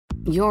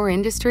Your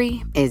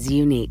industry is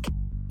unique.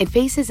 It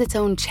faces its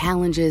own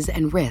challenges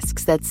and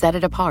risks that set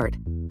it apart.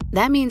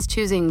 That means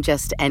choosing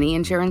just any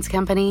insurance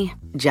company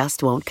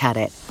just won't cut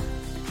it.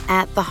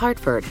 At The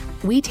Hartford,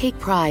 we take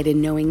pride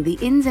in knowing the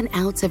ins and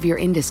outs of your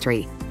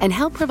industry and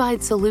help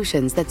provide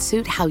solutions that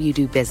suit how you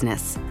do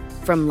business.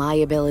 From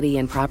liability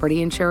and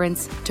property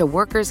insurance to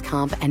workers'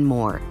 comp and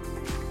more.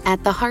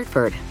 At The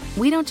Hartford,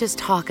 we don't just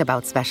talk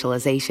about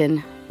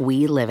specialization,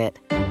 we live it.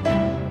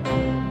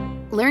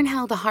 Learn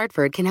how The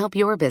Hartford can help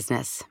your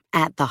business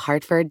at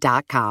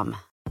thehartford.com.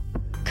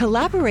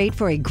 Collaborate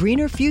for a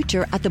greener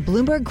future at the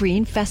Bloomberg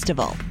Green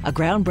Festival, a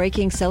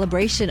groundbreaking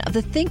celebration of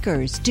the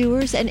thinkers,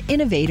 doers, and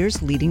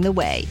innovators leading the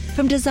way.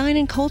 From design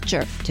and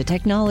culture to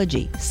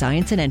technology,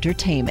 science, and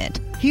entertainment.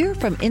 Hear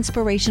from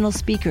inspirational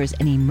speakers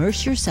and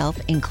immerse yourself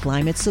in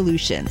climate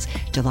solutions.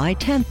 July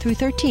 10th through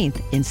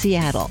 13th in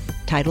Seattle.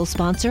 Title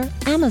sponsor,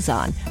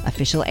 Amazon.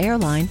 Official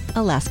airline,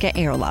 Alaska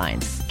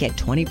Airlines. Get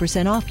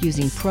 20% off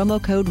using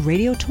promo code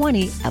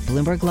Radio20 at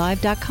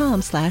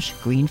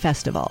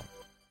BloombergLive.com/greenfestival.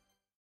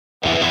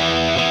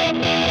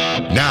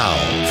 Now,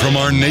 from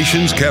our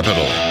nation's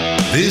capital,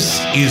 this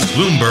is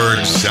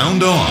Bloomberg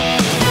Sound On.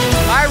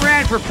 I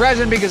ran for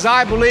president because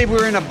I believe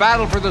we're in a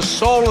battle for the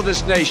soul of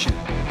this nation.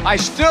 I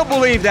still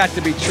believe that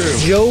to be true.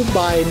 Joe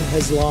Biden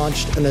has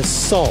launched an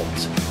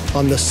assault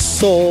on the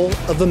soul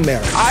of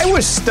America. I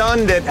was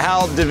stunned at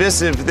how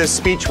divisive this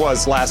speech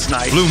was last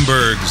night.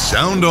 Bloomberg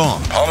Sound On.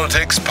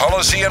 Politics,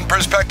 policy, and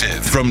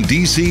perspective from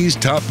D.C.'s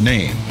top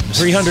names.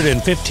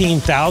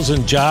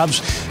 315,000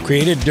 jobs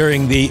created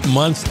during the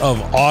month of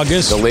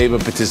August. The labor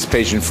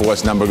participation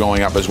force number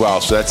going up as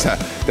well. So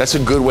that's a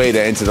good way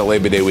to enter the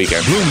Labor Day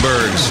weekend.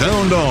 Bloomberg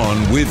Sound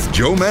On with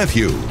Joe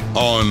Matthew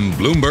on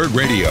Bloomberg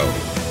Radio.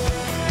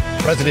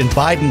 President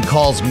Biden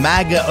calls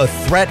MAGA a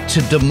threat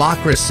to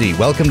democracy.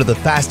 Welcome to the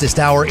fastest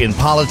hour in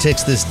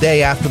politics this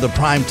day after the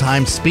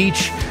primetime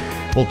speech.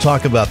 We'll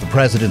talk about the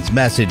president's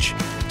message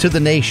to the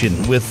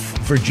nation with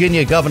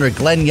Virginia Governor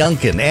Glenn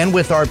Youngkin and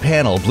with our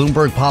panel,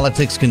 Bloomberg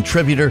Politics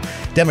contributor,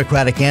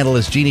 Democratic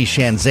analyst Jeannie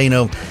Sheehan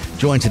Zaino,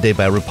 joined today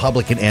by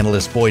Republican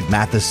analyst Boyd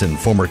Matheson,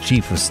 former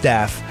chief of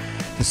staff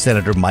to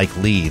Senator Mike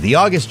Lee. The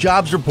August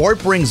jobs report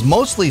brings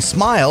mostly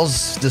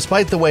smiles.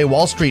 Despite the way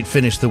Wall Street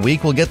finished the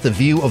week, we'll get the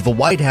view of the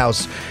White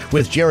House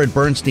with Jared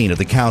Bernstein of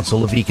the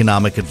Council of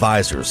Economic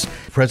Advisors.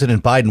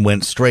 President Biden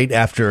went straight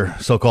after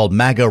so-called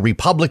MAGA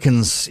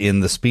Republicans in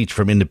the speech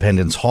from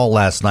Independence Hall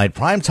last night,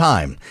 prime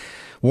time,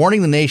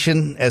 warning the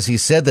nation as he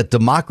said that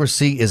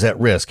democracy is at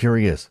risk. Here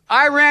he is.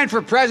 I ran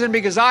for president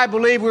because I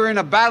believe we're in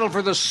a battle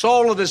for the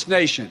soul of this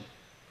nation.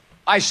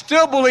 I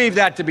still believe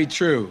that to be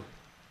true.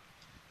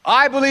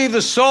 I believe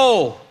the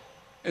soul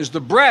is the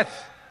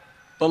breath,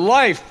 the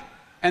life,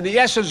 and the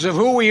essence of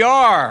who we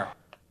are.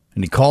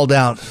 And he called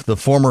out the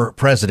former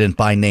president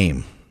by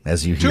name,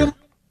 as you hear. Too much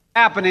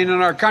happening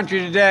in our country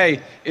today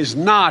is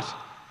not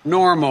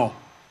normal.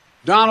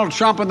 Donald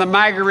Trump and the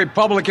MAGA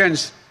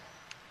Republicans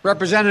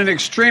represent an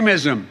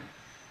extremism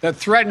that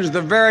threatens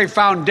the very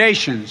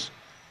foundations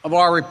of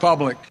our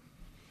republic.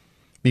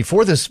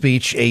 Before the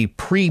speech, a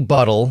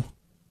pre-buttal,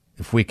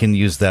 if we can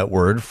use that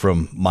word,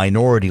 from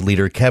Minority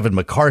Leader Kevin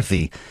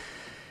McCarthy,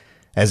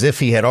 as if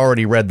he had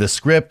already read the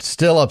script,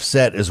 still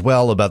upset as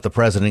well about the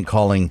president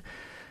calling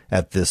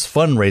at this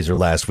fundraiser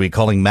last week,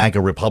 calling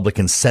MAGA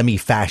Republicans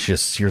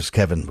semi-fascists. Here's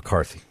Kevin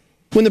McCarthy.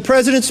 When the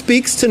president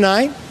speaks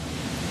tonight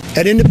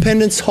at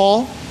Independence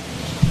Hall,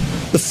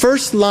 the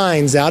first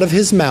lines out of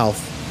his mouth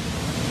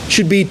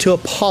should be to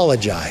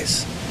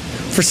apologize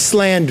for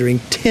slandering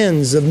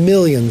tens of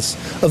millions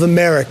of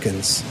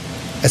Americans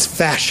as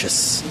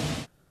fascists.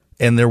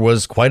 And there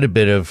was quite a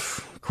bit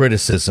of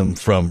criticism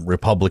from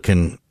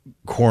Republican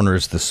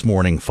corners this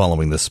morning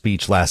following the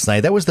speech last night.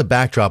 That was the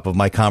backdrop of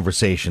my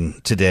conversation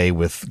today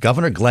with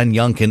Governor Glenn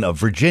Youngkin of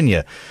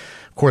Virginia.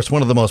 Of course,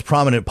 one of the most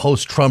prominent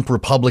post-Trump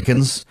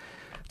Republicans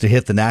to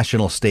hit the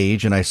national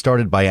stage. And I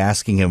started by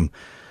asking him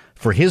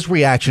for his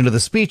reaction to the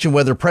speech and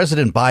whether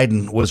President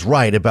Biden was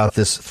right about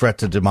this threat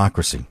to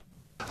democracy.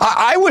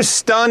 I was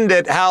stunned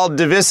at how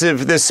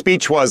divisive this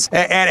speech was.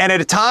 And at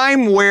a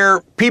time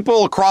where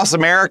people across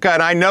America,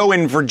 and I know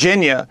in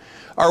Virginia,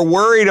 are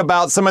worried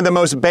about some of the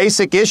most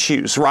basic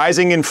issues,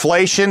 rising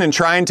inflation and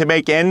trying to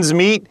make ends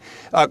meet,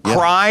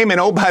 crime,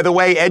 and oh, by the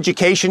way,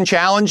 education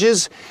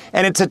challenges.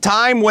 And it's a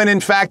time when, in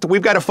fact,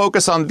 we've got to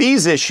focus on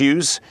these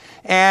issues.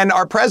 And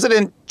our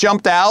president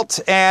jumped out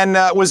and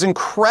was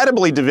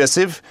incredibly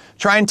divisive,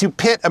 trying to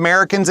pit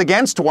Americans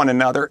against one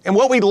another. And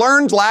what we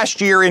learned last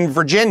year in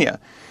Virginia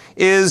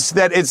is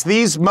that it's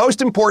these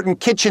most important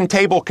kitchen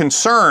table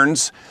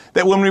concerns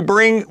that when we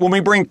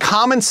bring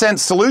common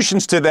sense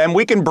solutions to them,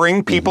 we can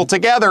bring people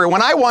together. And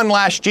when I won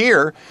last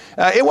year,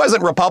 it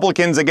wasn't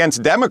Republicans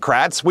against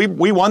Democrats. We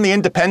won the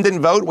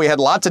independent vote. We had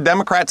lots of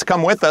Democrats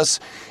come with us.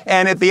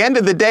 And at the end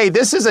of the day,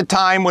 this is a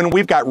time when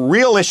we've got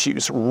real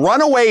issues,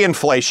 runaway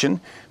inflation.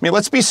 I mean,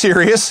 let's be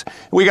serious.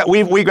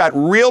 We've got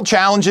real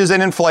challenges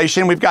in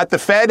inflation. We've got the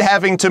Fed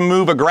having to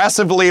move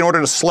aggressively in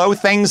order to slow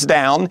things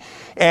down.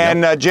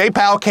 And Jay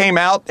Powell came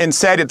out and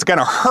said it's going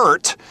to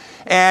hurt.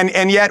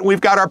 And yet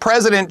we've got our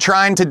president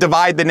trying to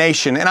divide the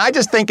nation. And I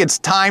just think it's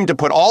time to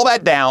put all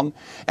that down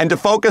and to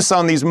focus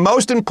on these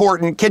most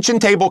important kitchen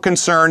table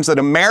concerns that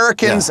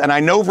Americans and I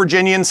know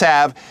Virginians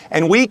have,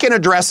 and we can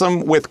address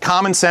them with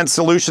common sense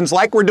solutions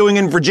like we're doing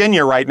in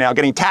Virginia right now,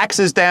 getting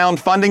taxes down,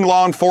 funding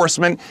law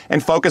enforcement,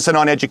 and focusing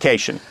on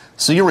education.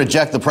 So you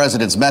reject the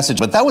president's message,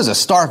 but that was a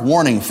stark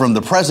warning from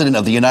the president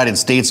of the United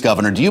States,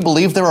 Governor. Do you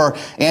believe there are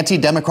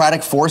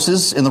anti-democratic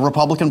forces in the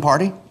Republican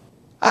Party?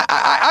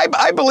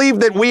 I believe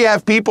that we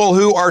have people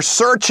who are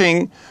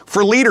searching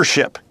for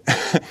leadership.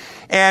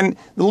 And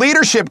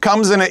leadership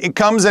comes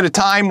at a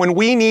time when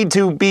we need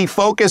to be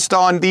focused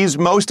on these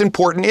most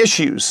important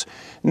issues,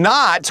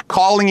 not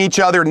calling each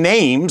other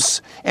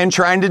names and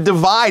trying to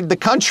divide the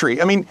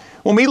country. I mean,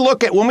 when we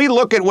look at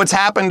what's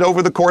happened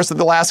over the course of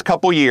the last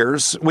couple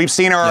years, we've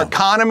seen our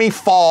economy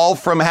fall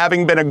from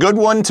having been a good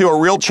one to a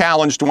real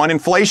challenged one.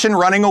 Inflation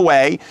running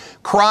away,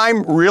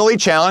 crime really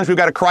challenged. We've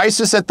got a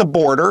crisis at the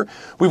border.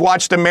 We've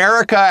watched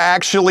America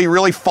actually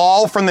really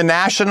fall from the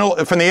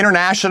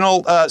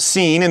international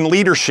scene in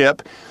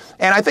leadership.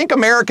 And I think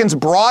Americans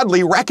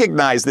broadly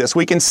recognize this.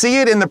 We can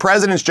see it in the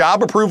president's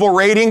job approval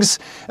ratings.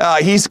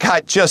 He's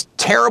got just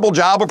terrible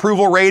job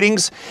approval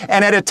ratings.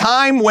 And at a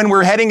time when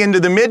we're heading into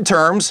the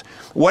midterms,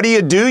 what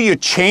do? You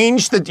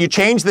change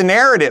the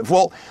narrative.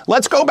 Well,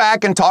 let's go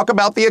back and talk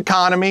about the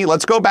economy.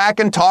 Let's go back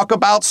and talk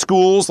about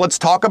schools. Let's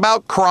talk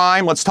about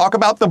crime. Let's talk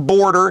about the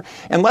border.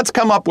 And let's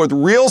come up with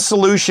real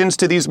solutions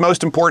to these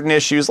most important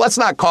issues. Let's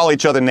not call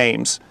each other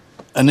names.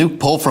 A new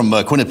poll from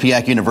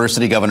Quinnipiac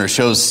University, Governor,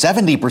 shows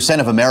 70%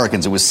 of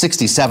Americans, it was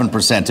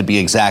 67% to be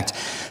exact,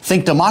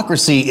 think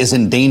democracy is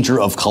in danger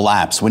of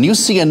collapse. When you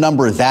see a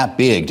number that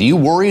big, do you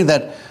worry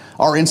that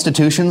our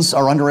institutions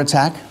are under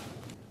attack?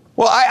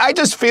 Well, I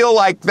just feel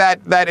like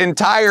that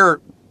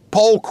entire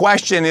poll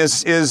question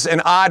is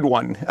an odd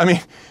one. I mean,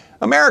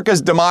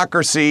 America's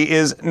democracy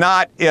is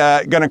not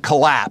going to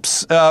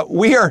collapse.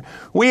 We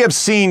have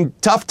seen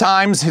tough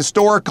times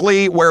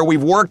historically where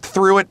we've worked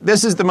through it.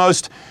 This is the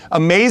most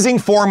amazing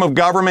form of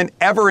government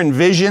ever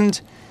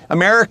envisioned.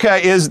 America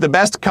is the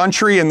best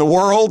country in the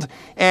world,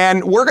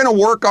 and we're going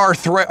to work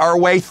our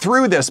way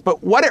through this.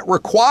 But what it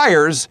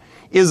requires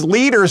is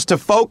leaders to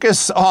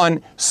focus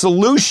on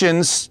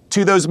solutions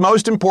to those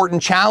most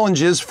important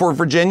challenges for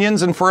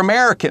Virginians and for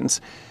Americans.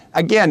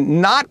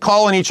 Again, not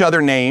calling each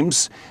other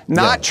names,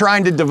 not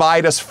trying to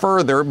divide us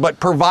further, but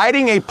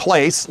providing a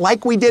place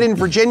like we did in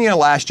Virginia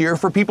last year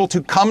for people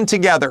to come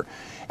together.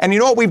 And you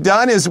know what we've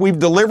done is we've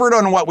delivered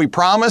on what we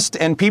promised,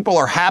 and people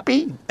are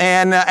happy.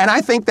 And I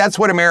think that's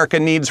what America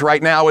needs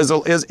right now is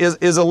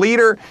a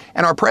leader,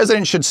 and our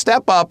president should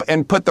step up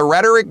and put the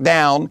rhetoric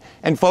down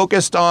and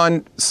focus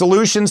on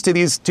solutions to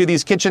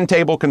these kitchen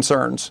table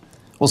concerns.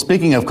 Well,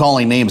 speaking of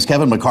calling names,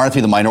 Kevin McCarthy,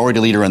 the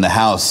minority leader in the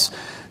House,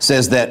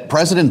 says that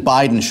President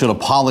Biden should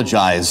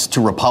apologize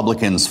to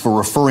Republicans for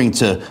referring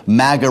to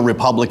MAGA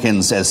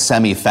Republicans as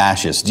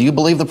semi-fascists. Do you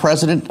believe the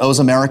president owes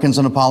Americans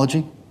an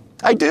apology?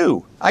 I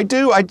do. I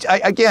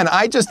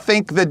just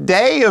think the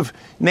day of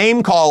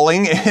name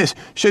calling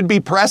should be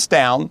pressed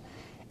down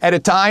at a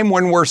time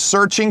when we're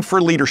searching for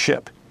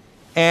leadership.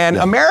 And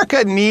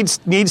America needs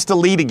to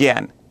lead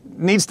again.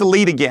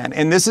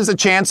 And this is a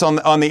chance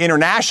on the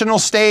international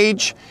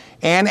stage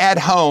and at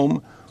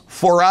home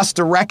for us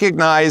to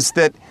recognize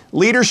that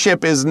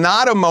leadership is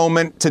not a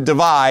moment to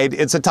divide,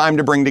 it's a time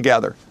to bring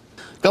together.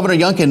 Governor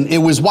Youngkin, it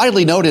was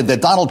widely noted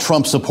that Donald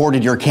Trump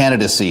supported your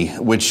candidacy,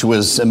 which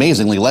was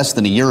amazingly less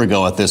than a year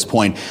ago at this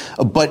point,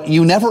 but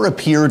you never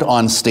appeared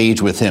on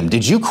stage with him.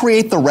 Did you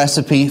create the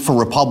recipe for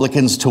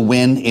Republicans to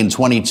win in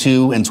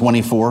 22 and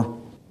 24?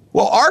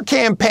 Well, our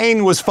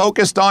campaign was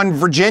focused on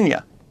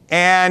Virginia,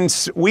 and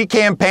we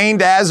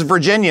campaigned as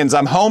Virginians.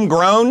 I'm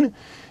homegrown.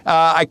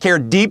 I care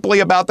deeply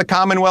about the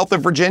Commonwealth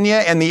of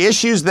Virginia and the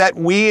issues that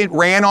we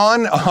ran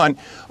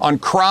on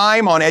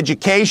crime, on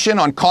education,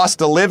 on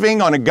cost of living,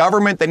 on a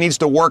government that needs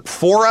to work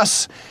for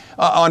us,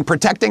 on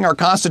protecting our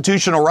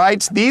constitutional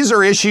rights. These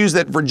are issues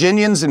that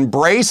Virginians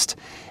embraced,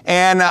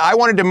 and I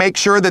wanted to make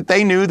sure that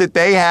they knew that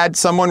they had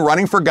someone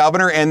running for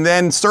governor and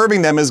then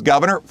serving them as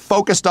governor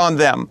focused on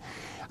them.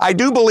 I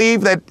do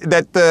believe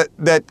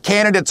that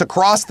candidates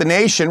across the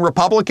nation,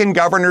 Republican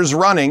governors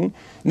running,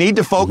 need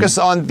to focus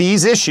on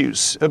these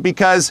issues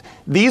because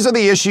these are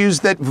the issues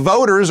that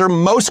voters are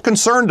most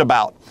concerned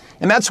about.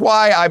 And that's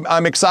why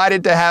I'm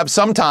excited to have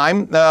some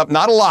time,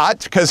 not a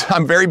lot, because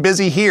I'm very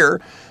busy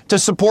here, to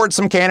support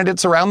some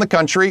candidates around the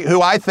country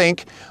who I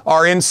think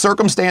are in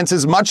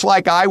circumstances much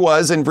like I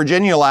was in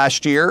Virginia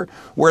last year,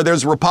 where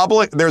there's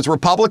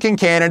Republican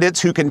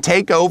candidates who can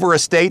take over a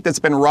state that's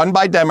been run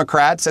by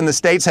Democrats, and the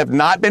states have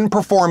not been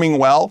performing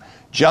well,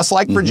 just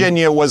like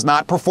Virginia was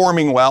not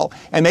performing well,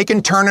 and they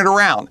can turn it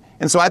around.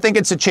 And so I think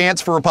it's a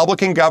chance for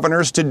Republican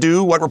governors to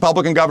do what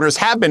Republican governors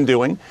have been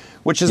doing,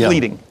 which is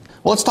leading.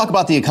 Well, let's talk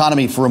about the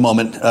economy for a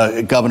moment,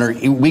 Governor.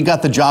 We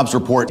got the jobs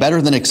report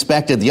better than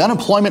expected. The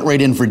unemployment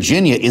rate in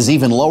Virginia is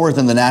even lower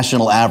than the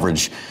national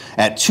average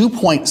at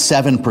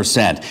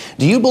 2.7%.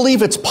 Do you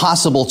believe it's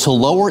possible to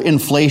lower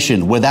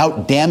inflation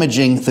without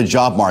damaging the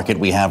job market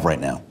we have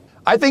right now?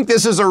 I think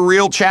this is a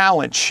real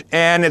challenge,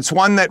 and it's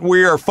one that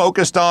we are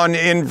focused on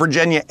in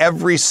Virginia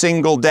every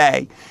single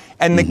day.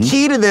 And the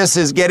key to this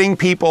is getting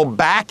people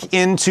back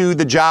into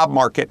the job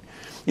market.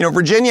 You know,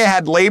 Virginia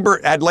had labor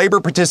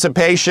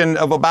participation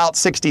of about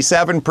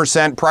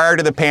 67% prior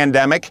to the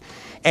pandemic.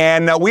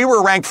 And we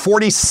were ranked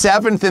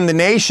 47th in the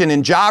nation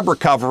in job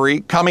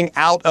recovery coming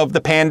out of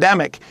the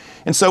pandemic.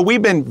 And so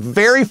we've been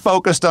very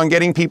focused on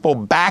getting people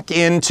back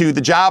into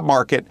the job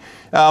market.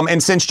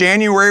 And since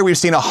January, we've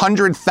seen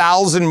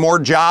 100,000 more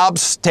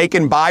jobs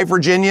taken by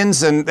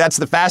Virginians, and that's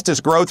the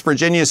fastest growth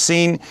Virginia's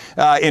seen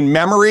in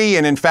memory.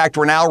 And in fact,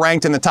 we're now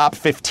ranked in the top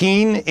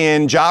 15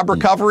 in job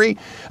recovery.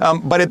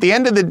 But at the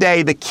end of the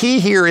day, the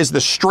key here is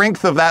the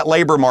strength of that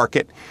labor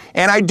market.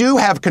 And I do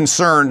have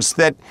concerns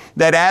that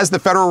as the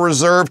Federal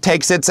Reserve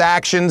takes its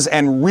actions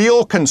and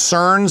real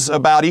concerns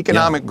about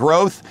economic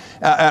growth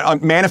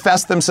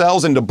manifest themselves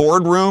into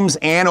boardrooms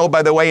and, oh,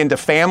 by the way, into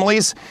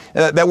families,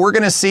 that we're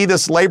going to see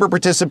this labor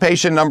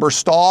participation number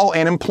stall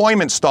and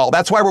employment stall.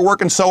 That's why we're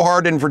working so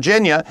hard in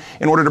Virginia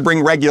in order to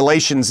bring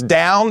regulations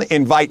down,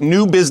 invite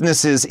new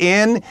businesses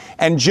in,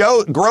 and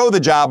grow the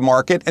job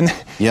market. And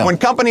when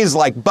companies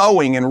like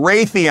Boeing and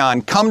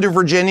Raytheon come to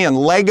Virginia, and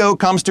Lego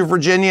comes to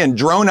Virginia, and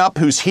Drone Up,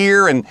 who's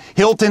here, and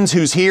Hilton's,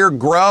 who's here,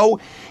 grow,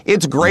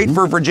 it's great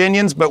for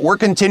Virginians, but we're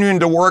continuing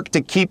to work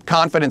to keep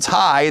confidence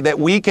high that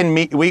we can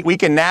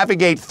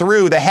navigate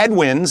through the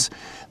headwinds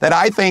that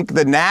I think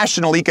the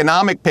national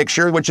economic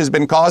picture, which has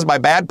been caused by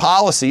bad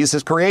policies,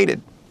 has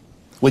created.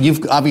 Well,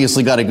 you've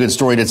obviously got a good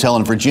story to tell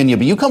in Virginia,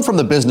 but you come from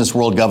the business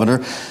world, Governor,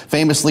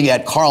 famously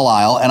at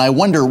Carlisle, and I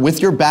wonder,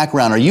 with your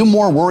background, are you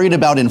more worried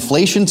about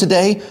inflation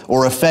today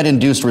or a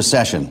Fed-induced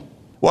recession?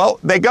 Well,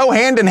 they go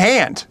hand in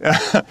hand,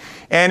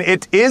 and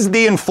it is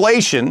the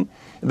inflation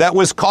that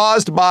was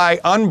caused by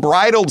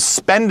unbridled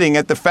spending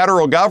at the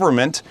federal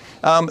government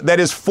that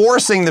is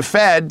forcing the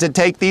Fed to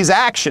take these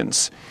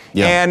actions.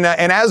 And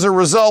as a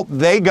result,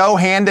 they go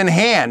hand in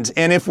hand.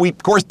 And if we,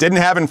 of course, didn't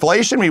have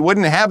inflation, we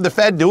wouldn't have the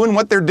Fed doing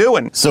what they're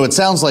doing. So it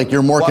sounds like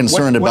you're more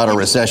concerned about a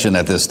recession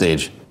at this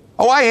stage.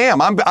 Oh, I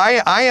am.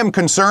 I am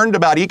concerned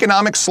about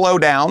economic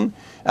slowdown.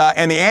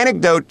 And the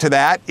anecdote to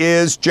that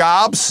is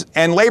jobs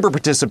and labor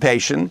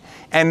participation.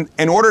 And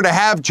in order to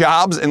have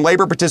jobs and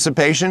labor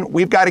participation,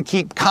 we've got to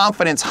keep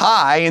confidence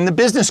high in the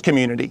business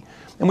community.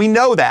 And we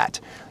know that.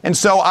 And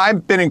so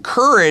I've been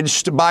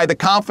encouraged by the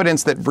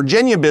confidence that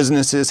Virginia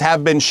businesses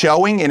have been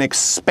showing in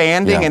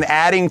expanding and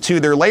adding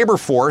to their labor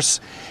force.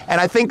 And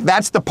I think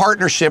that's the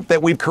partnership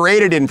that we've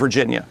created in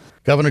Virginia.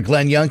 Governor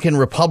Glenn Youngkin,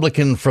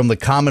 Republican from the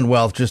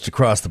Commonwealth, just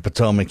across the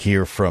Potomac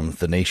here from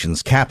the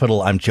nation's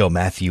capital. I'm Joe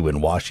Matthew in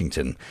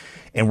Washington.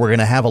 And we're going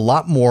to have a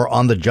lot more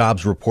on the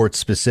jobs report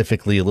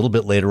specifically a little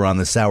bit later on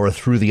this hour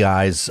through the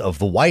eyes of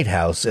the White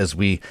House as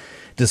we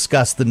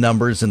discuss the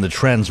numbers and the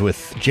trends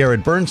with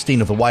Jared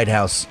Bernstein of the White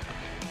House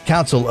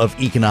Council of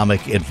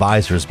Economic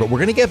Advisors. But we're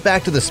going to get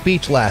back to the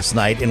speech last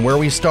night and where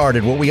we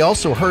started. What we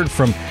also heard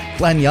from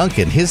Glenn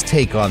Youngkin, his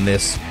take on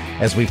this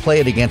as we play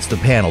it against the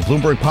panel.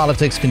 Bloomberg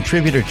Politics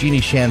contributor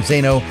Jeannie Sheehan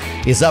Zaino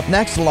is up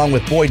next, along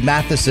with Boyd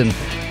Matheson,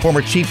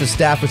 former chief of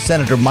staff with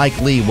Senator Mike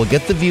Lee. We'll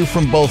get the view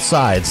from both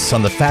sides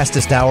on the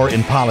fastest hour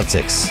in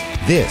politics.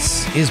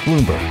 This is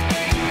Bloomberg.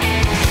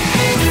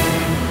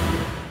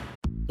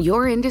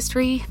 Your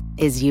industry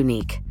is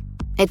unique.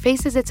 It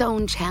faces its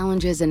own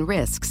challenges and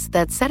risks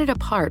that set it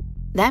apart.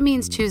 That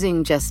means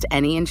choosing just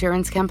any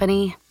insurance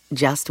company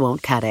just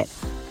won't cut it.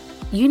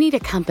 You need a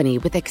company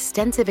with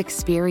extensive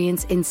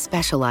experience in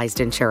specialized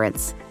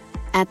insurance.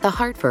 At The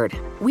Hartford,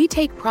 we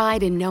take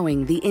pride in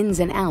knowing the ins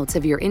and outs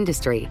of your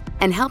industry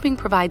and helping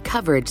provide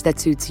coverage that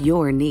suits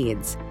your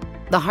needs.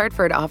 The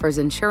Hartford offers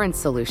insurance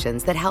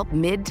solutions that help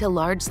mid to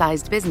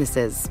large-sized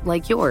businesses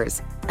like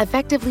yours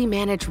effectively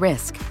manage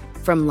risk,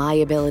 from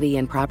liability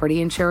and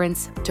property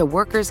insurance to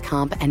workers'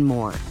 comp and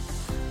more.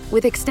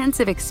 With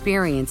extensive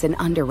experience in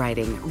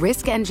underwriting,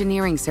 risk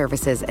engineering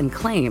services, and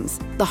claims,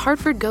 The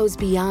Hartford goes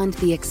beyond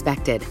the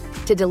expected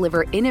to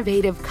deliver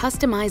innovative,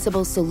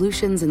 customizable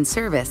solutions and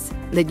service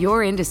that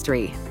your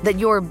industry, that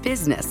your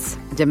business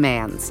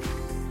demands.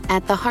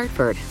 At The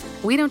Hartford,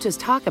 we don't just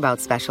talk about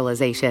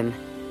specialization,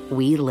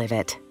 we live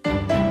it.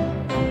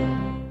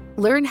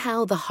 Learn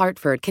how The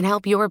Hartford can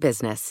help your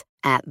business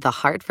at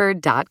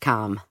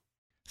thehartford.com.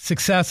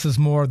 Success is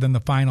more than the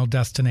final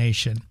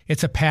destination.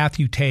 It's a path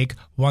you take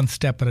one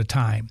step at a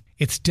time.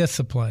 It's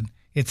discipline,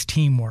 it's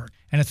teamwork,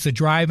 and it's the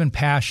drive and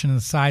passion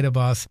inside of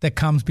us that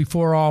comes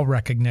before all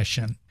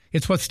recognition.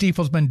 It's what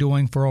Stifel's been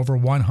doing for over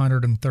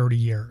 130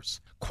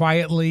 years.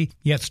 Quietly,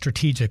 yet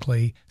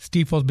strategically,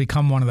 Stifel's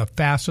become one of the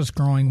fastest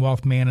growing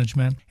wealth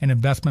management and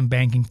investment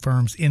banking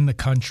firms in the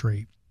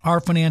country. Our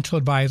financial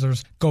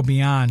advisors go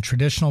beyond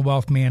traditional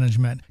wealth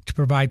management to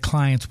provide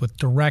clients with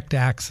direct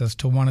access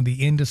to one of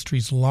the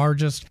industry's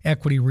largest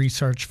equity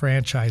research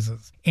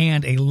franchises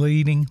and a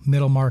leading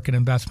middle market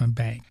investment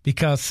bank.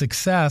 Because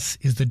success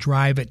is the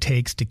drive it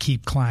takes to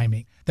keep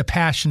climbing, the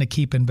passion to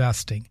keep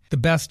investing, the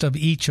best of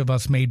each of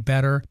us made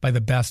better by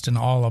the best in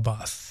all of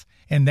us.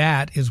 And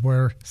that is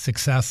where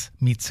success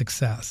meets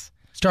success.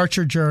 Start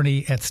your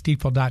journey at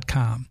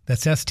Stifel.com.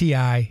 That's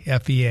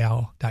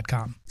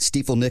STIFEL.com.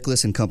 Stifel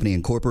Nicholas and Company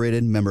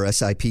Incorporated, member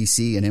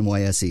SIPC and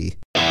NYSE.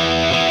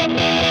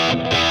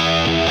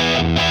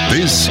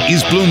 This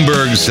is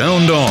Bloomberg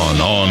Sound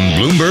On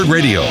Bloomberg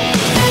Radio.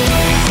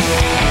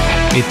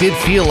 It did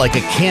feel like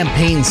a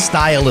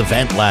campaign-style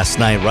event last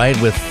night, right?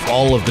 With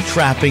all of the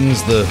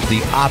trappings,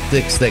 the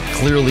optics that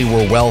clearly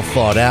were well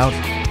thought out,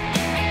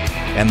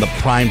 and the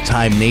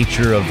primetime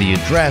nature of the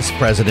address.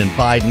 President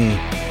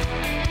Biden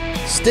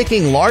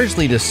sticking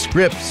largely to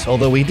scripts,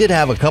 although he did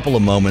have a couple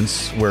of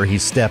moments where he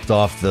stepped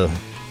off the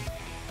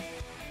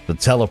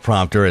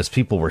teleprompter as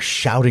people were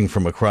shouting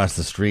from across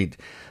the street.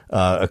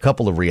 A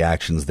couple of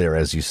reactions there,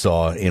 as you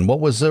saw, in what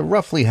was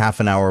roughly half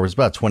an hour. It was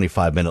about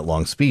 25-minute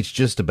long speech,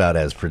 just about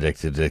as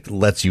predicted. It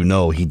lets you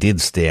know he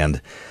did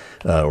stand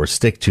or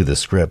stick to the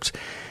script.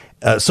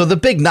 So the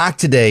big knock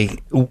today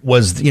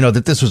was,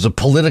 that this was a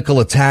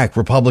political attack.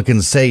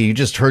 Republicans say, you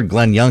just heard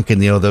Glenn Youngkin,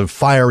 the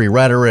fiery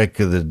rhetoric,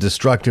 the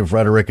destructive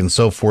rhetoric, and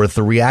so forth.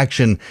 The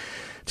reaction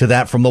to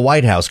that from the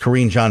White House,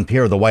 Karine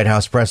Jean-Pierre, the White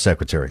House press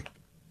secretary.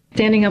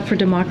 Standing up for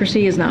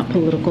democracy is not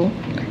political.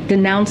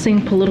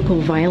 Denouncing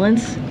political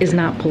violence is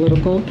not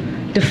political.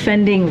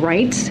 Defending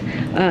rights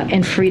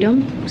and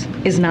freedoms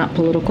is not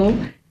political.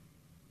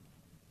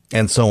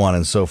 And so on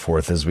and so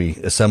forth as we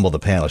assemble the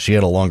panel. She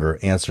had a longer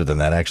answer than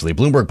that, actually.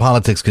 Bloomberg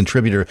Politics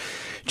contributor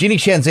Jeannie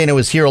Sheehan Zaino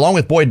is here, along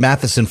with Boyd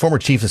Matheson, former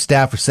chief of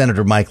staff for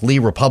Senator Mike Lee,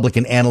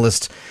 Republican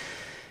analyst.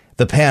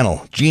 The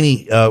panel.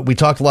 Jeannie, we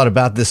talked a lot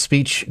about this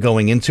speech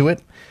going into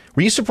it.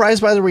 Were you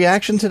surprised by the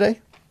reaction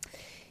today?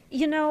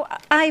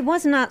 I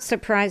was not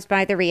surprised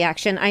by the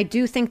reaction. I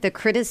do think the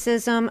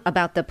criticism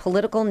about the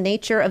political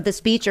nature of the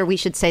speech, or we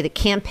should say the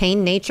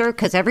campaign nature,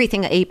 because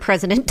everything a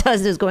president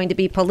does is going to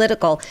be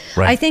political.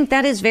 Right. I think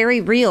that is very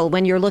real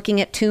when you're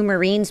looking at two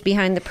Marines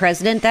behind the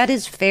president. That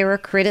is fair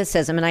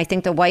criticism. And I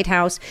think the White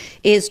House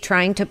is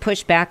trying to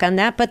push back on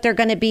that, but they're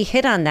going to be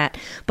hit on that.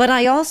 But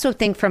I also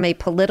think from a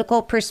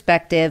political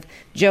perspective,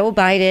 Joe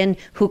Biden,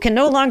 who can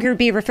no longer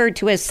be referred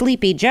to as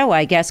Sleepy Joe,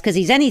 I guess, because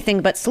he's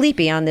anything but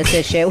sleepy on this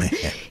issue.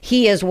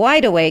 He is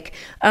wide awake.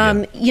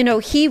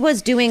 He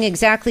was doing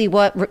exactly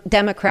what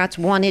Democrats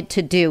wanted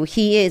to do.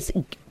 He is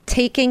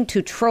taking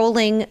to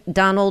trolling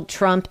Donald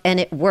Trump, and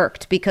it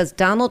worked because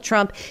Donald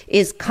Trump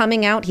is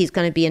coming out. He's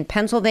going to be in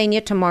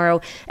Pennsylvania tomorrow.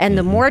 And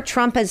the more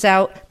Trump is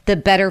out, the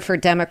better for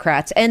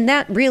Democrats. And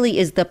that really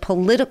is the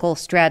political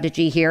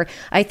strategy here.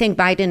 I think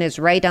Biden is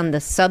right on the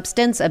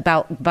substance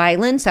about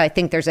violence. I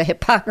think there's a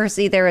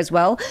hypocrisy there as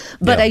well.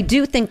 But I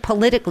do think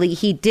politically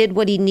he did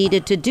what he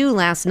needed to do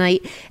last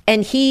night.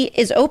 And he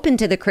is open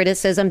to the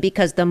criticism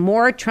because the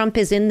more Trump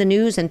is in the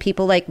news and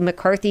people like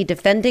McCarthy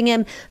defending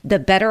him, the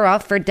better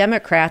off for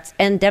Democrats.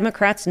 And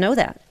Democrats know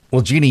that.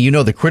 Well, Jeannie,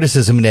 the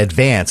criticism in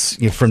advance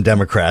from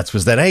Democrats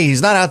was that, hey,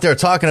 he's not out there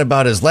talking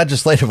about his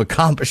legislative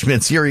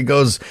accomplishments. Here he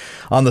goes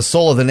on the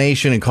soul of the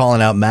nation and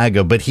calling out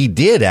MAGA. But he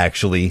did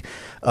actually.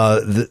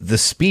 The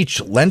speech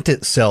lent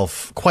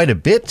itself quite a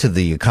bit to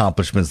the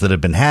accomplishments that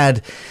have been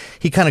had.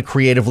 He kind of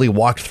creatively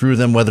walked through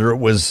them, whether it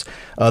was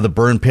the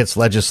burn pits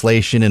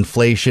legislation,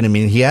 inflation. I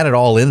mean, he had it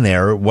all in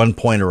there at one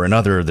point or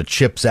another. The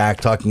CHIPS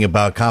Act, talking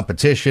about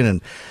competition.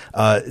 And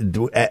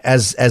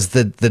as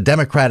the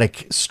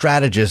Democratic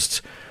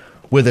strategist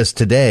with us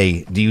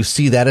today, do you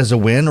see that as a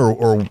win,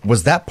 or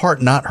was that part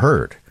not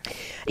heard?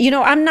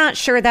 I'm not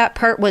sure that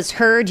part was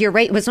heard. You're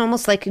right. It was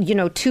almost like,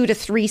 2 to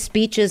 3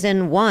 speeches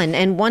in one.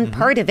 And one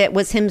part of it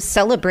was him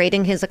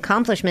celebrating his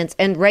accomplishments.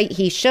 And right,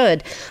 he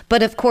should.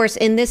 But of course,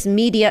 in this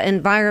media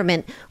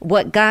environment,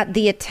 what got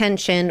the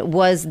attention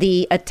was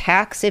the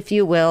attacks, if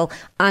you will,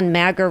 on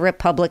MAGA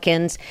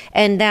Republicans.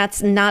 And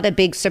that's not a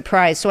big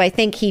surprise. So I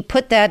think he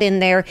put that in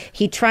there.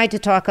 He tried to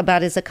talk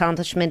about his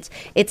accomplishments.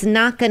 It's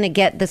not going to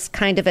get this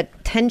kind of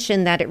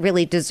attention that it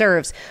really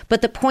deserves.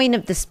 But the point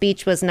of the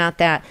speech was not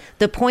that.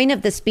 The point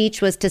of the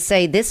speech was to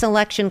say this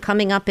election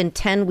coming up in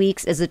 10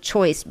 weeks is a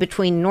choice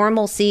between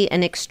normalcy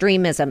and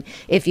extremism.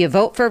 If you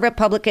vote for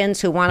Republicans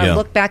who want to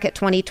look back at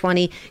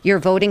 2020, you're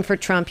voting for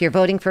Trump, you're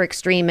voting for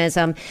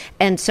extremism.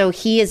 And so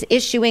he is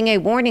issuing a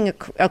warning,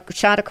 a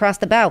shot across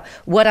the bow.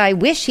 What I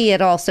wish he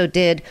had also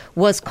did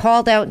was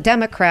called out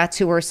Democrats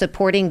who are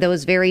supporting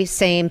those very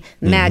same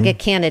MAGA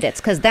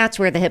candidates, because that's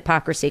where the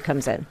hypocrisy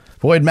comes in.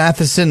 Boyd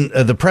Matheson,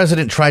 the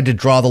president tried to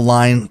draw the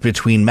line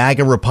between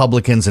MAGA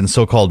Republicans and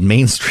so-called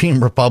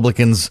mainstream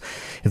Republicans.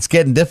 It's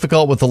getting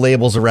difficult with the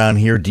labels around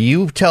here. Do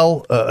you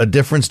tell a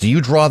difference? Do you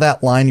draw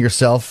that line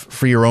yourself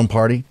for your own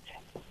party?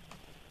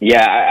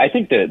 Yeah, I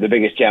think the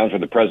biggest challenge for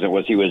the president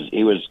was he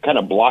was kind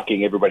of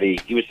blocking everybody.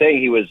 He was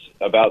saying he was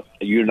about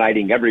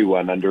uniting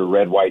everyone under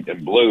red, white,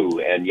 and blue,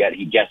 and yet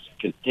he just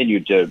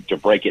continued to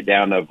break it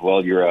down of,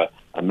 well, you're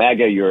a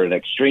MAGA, you're an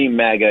extreme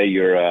MAGA,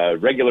 you're a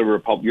regular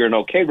Republican, you're an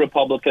okay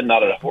Republican,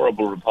 not a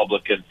horrible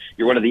Republican.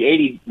 You're one of the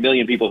 80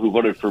 million people who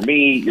voted for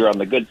me. You're on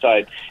the good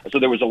side. And so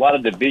there was a lot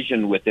of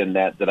division within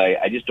that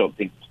I just don't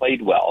think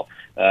played well.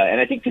 And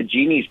I think to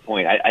Jeannie's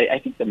point, I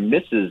think the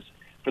misses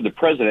for the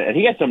president, and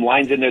he had some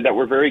lines in there that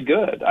were very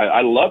good.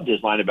 I loved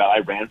his line about I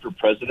ran for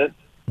president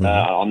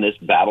on this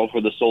battle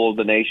for the soul of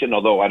the nation,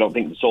 although I don't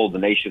think the soul of the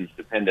nation is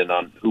dependent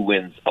on who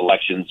wins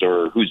elections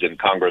or who's in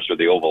Congress or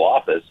the Oval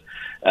Office.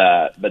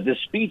 But this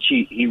speech,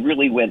 he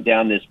really went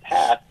down this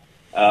path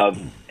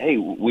of, hey,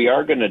 we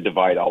are going to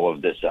divide all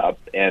of this up.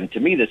 And to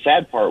me, the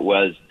sad part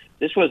was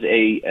this was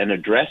an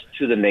address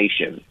to the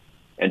nation.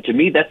 And to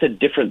me, that's a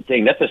different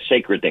thing. That's a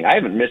sacred thing. I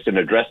haven't missed an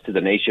address to the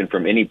nation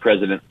from any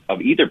president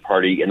of either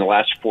party in the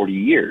last 40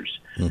 years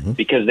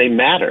because they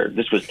matter.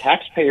 This was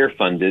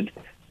taxpayer-funded,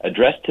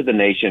 addressed to the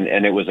nation,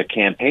 and it was a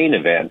campaign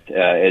event,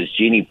 as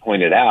Jeannie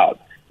pointed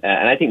out.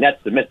 And I think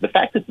that's the myth. The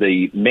fact that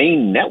the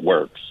main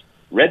networks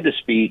read the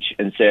speech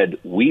and said,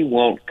 we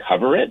won't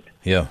cover it,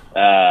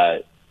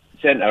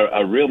 sent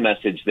a real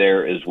message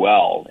there as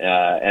well.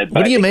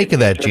 What do you make of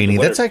that, Jeannie?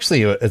 That's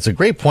actually it's a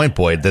great point,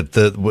 Boyd, that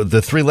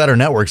the three-letter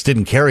networks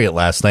didn't carry it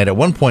last night. At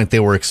one point, they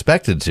were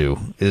expected to.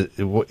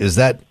 Is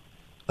that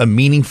a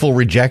meaningful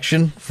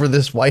rejection for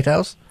this White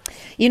House?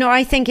 You know,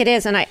 I think it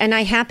is, and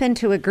I happen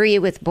to agree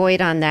with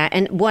Boyd on that.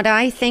 And what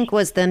I think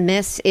was the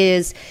miss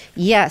is,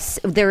 yes,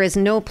 there is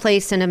no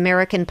place in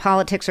American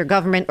politics or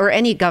government or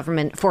any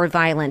government for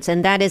violence,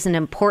 and that is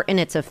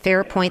it's a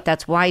fair point.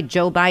 That's why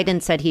Joe Biden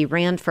said he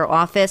ran for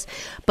office.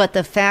 But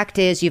the fact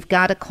is, you've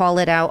got to call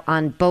it out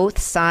on both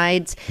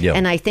sides. Yep.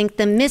 And I think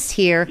the miss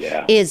here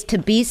is to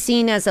be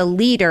seen as a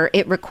leader,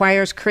 it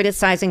requires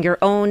criticizing your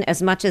own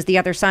as much as the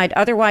other side.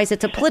 Otherwise,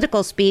 it's a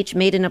political speech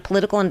made in a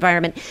political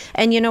environment.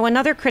 And, you know,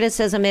 another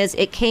criticism is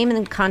it came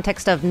in the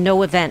context of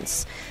no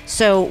events.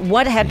 So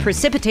what had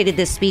precipitated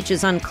this speech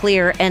is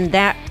unclear, and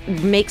that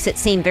makes it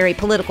seem very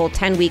political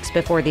 10 weeks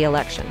before the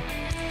election.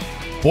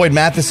 Boyd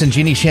Matheson,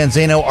 Jeannie Sheehan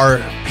Zaino, our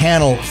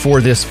panel for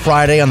this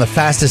Friday on the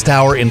fastest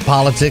hour in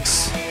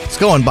politics. It's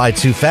going by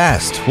too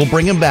fast. We'll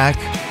bring him back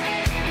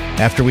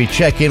after we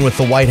check in with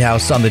the White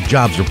House on the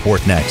jobs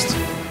report next.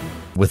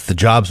 With the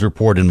jobs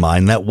report in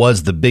mind, that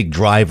was the big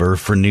driver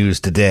for news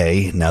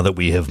today. Now that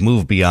we have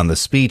moved beyond the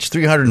speech,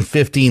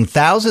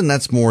 315,000,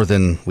 that's more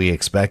than we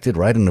expected,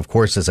 right? And of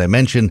course, as I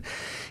mentioned,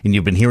 and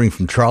you've been hearing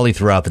from Charlie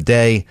throughout the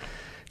day,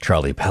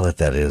 Charlie Pellet,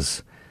 that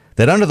is,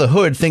 that under the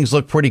hood, things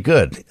look pretty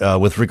good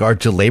with regard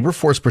to labor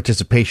force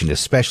participation,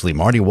 especially.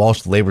 Marty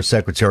Walsh, the labor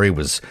secretary,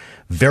 was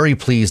very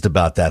pleased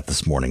about that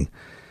this morning.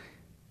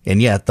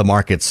 And yet the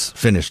markets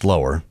finished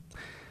lower.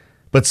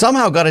 But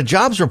somehow got a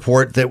jobs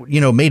report that,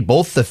 you know, made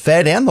both the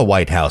Fed and the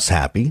White House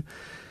happy.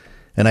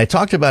 And I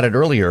talked about it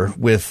earlier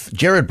with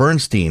Jared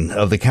Bernstein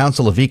of the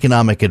Council of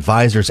Economic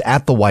Advisors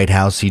at the White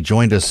House. He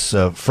joined us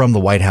from the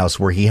White House,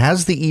 where he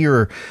has the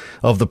ear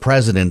of the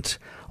president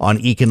on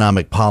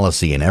economic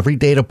policy. And every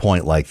data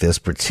point like this,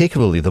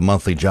 particularly the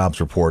monthly jobs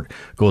report,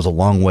 goes a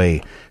long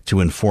way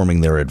to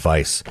informing their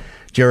advice.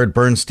 Jared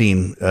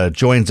Bernstein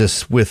joins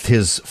us with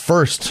his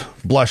first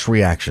blush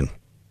reaction.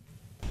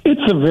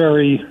 It's a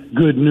very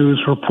good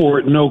news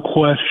report, no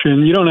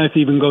question. You don't have to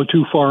even go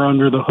too far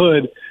under the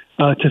hood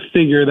to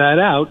figure that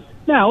out.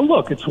 Now,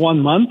 look, it's 1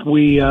 month.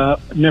 We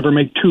never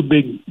make too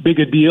big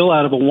a deal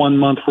out of a 1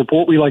 month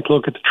report. We like to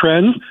look at the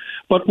trends.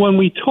 But when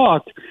we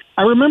talked,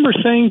 I remember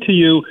saying to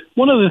you,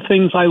 one of the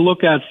things I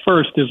look at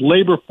first is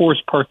labor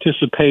force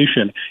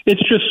participation.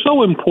 It's just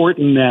so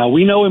important now.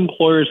 We know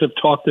employers have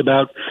talked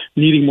about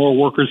needing more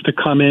workers to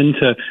come in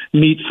to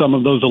meet some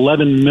of those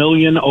 11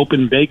 million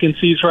open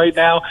vacancies right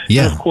now.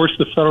 Yeah. And of course,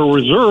 the Federal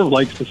Reserve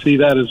likes to see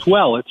that as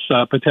well.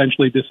 It's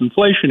potentially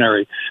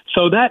disinflationary.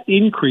 So that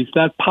increase,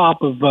 that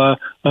pop of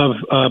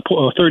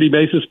 30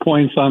 basis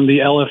points on the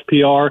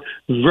LFPR,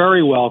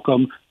 very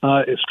welcome.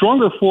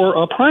 Stronger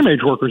for prime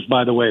age workers,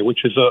 by the way,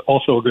 which is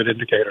also a good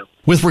indicator.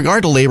 With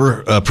regard to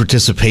labor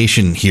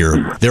participation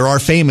here, there are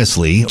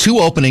famously 2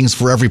 openings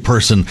for every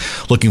person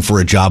looking for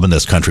a job in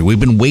this country. We've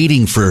been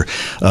waiting for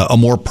a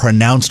more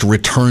pronounced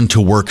return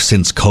to work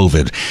since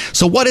COVID.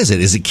 So what is it?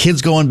 Is it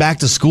kids going back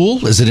to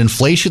school? Is it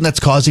inflation that's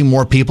causing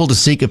more people to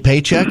seek a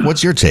paycheck?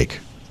 What's your take?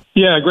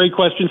 Yeah, great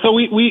question. So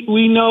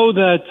we know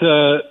that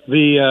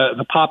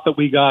the pop that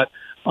we got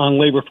on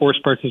labor force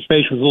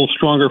participation was a little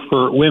stronger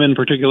for women,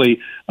 particularly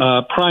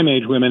prime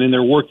age women in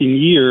their working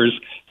years.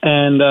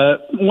 And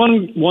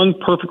one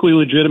perfectly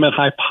legitimate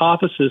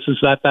hypothesis is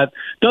that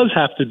does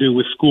have to do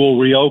with school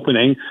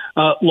reopening.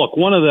 Look,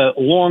 one of the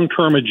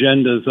long-term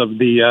agendas of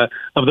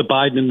the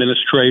Biden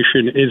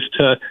administration is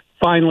to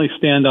finally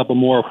stand up a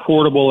more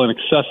affordable and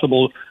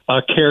accessible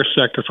care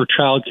sector for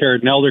child care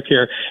and elder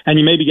care. And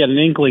you maybe get an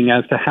inkling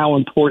as to how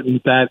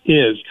important that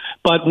is.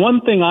 But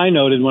one thing I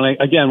noted when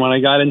I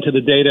got into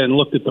the data and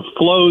looked at the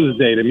flows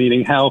data,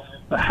 meaning how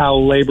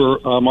labor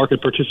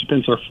market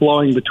participants are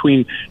flowing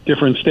between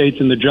different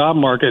states in the job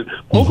market,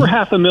 over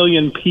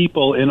 500,000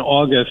 people in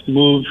August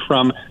moved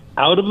from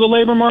out of the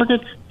labor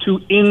market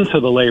to into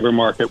the labor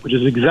market, which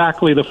is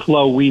exactly the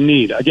flow we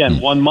need. Again,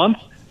 1 month,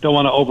 don't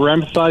want to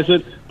overemphasize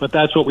it, but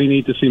that's what we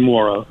need to see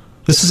more of.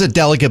 This is a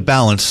delicate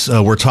balance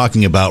we're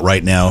talking about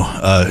right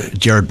now,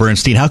 Jared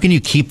Bernstein. How can you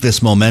keep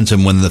this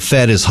momentum when the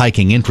Fed is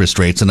hiking interest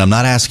rates? And I'm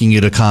not asking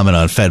you to comment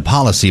on Fed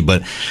policy,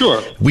 but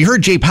sure. We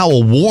heard Jay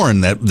Powell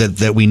warn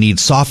that we need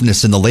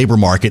softness in the labor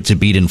market to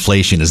beat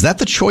inflation. Is that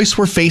the choice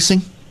we're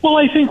facing? Well,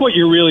 I think what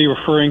you're really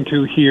referring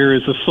to here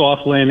is a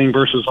soft landing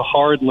versus a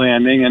hard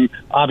landing. And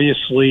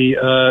obviously,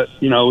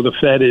 the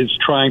Fed is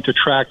trying to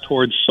track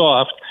towards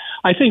soft.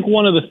 I think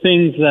one of the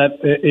things that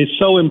is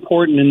so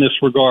important in this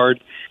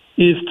regard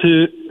is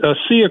to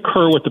see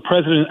occur what the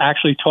president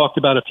actually talked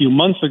about a few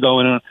months ago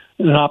in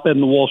an op-ed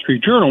in the Wall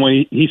Street Journal,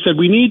 when he said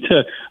we need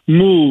to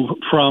move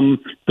from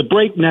the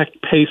breakneck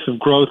pace of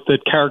growth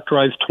that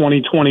characterized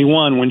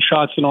 2021, when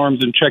shots in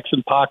arms and checks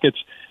in pockets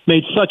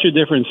made such a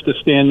difference to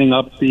standing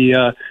up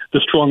the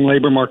strong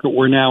labor market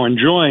we're now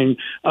enjoying.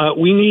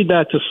 We need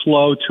that to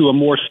slow to a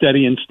more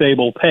steady and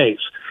stable pace.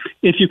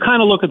 If you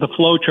kind of look at the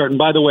flow chart, and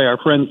by the way, our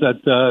friends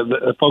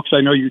the folks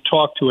I know you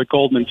talk to at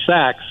Goldman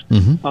Sachs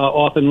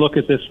often look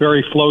at this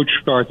very flow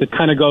chart that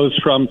kind of goes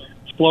from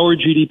slower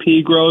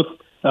GDP growth,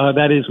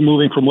 that is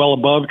moving from well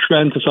above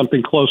trend to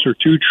something closer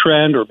to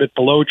trend or a bit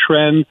below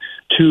trend,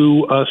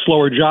 to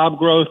slower job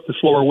growth, to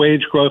slower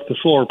wage growth, to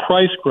slower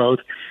price growth.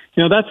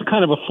 That's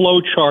kind of a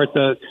flow chart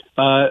that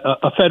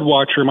a Fed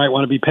watcher might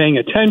want to be paying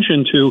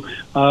attention to.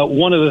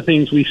 One of the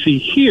things we see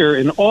here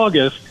in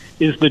August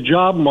is the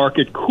job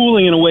market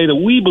cooling in a way that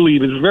we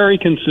believe is very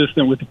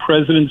consistent with the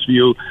president's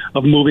view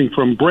of moving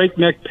from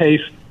breakneck pace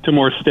to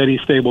more steady,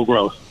 stable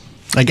growth.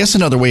 I guess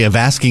another way of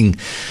asking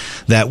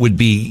that would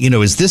be,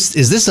 is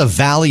this a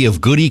valley of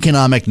good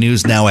economic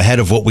news now ahead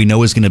of what we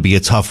know is going to be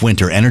a tough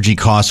winter? Energy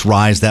costs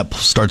rise, that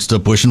starts to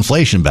push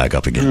inflation back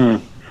up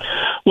again.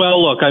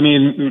 Well, look, I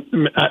mean,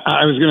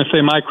 I was going to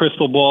say my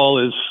crystal ball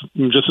is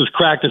just as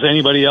cracked as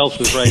anybody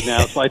else's right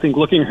now. So I think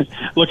looking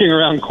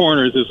around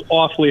corners is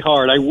awfully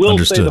hard. I will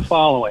say the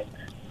following.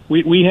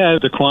 We have a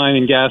decline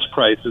in gas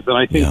prices, and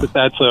I think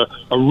that's a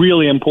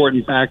really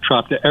important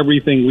backdrop to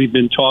everything we've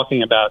been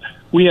talking about.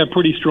 We have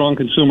pretty strong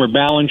consumer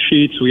balance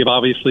sheets. We have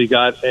obviously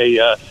got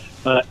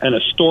an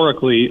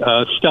historically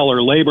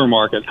stellar labor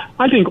market.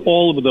 I think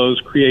all of those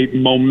create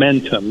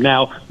momentum.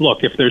 Now,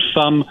 look, if there's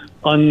some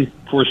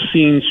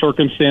unforeseen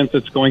circumstance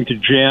that's going to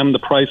jam the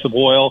price of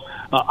oil,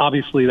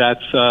 obviously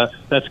that's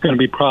going to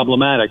be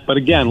problematic. But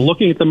again,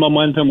 looking at the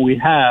momentum we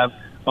have,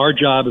 our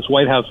job as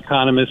White House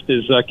economists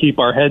is keep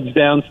our heads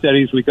down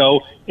steady as we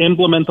go,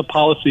 implement the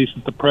policies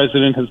that the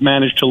president has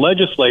managed to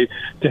legislate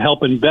to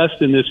help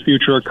invest in this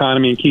future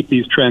economy and keep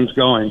these trends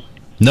going.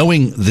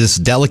 Knowing this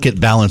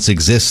delicate balance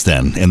exists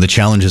then and the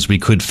challenges we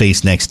could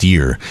face next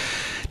year,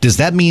 does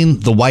that mean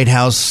the White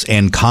House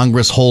and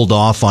Congress hold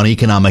off on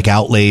economic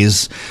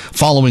outlays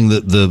following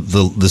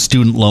the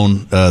student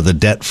loan, the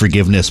debt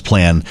forgiveness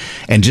plan,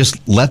 and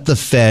just let the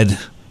Fed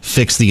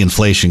fix the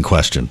inflation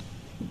question?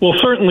 Well,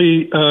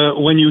 certainly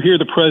when you hear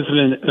the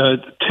president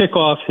tick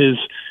off his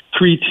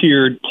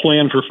three-tiered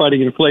plan for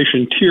fighting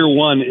inflation, Tier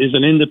 1 is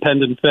an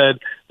independent Fed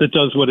that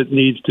does what it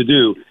needs to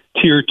do.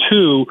 Tier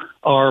 2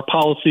 are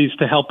policies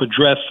to help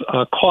address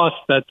costs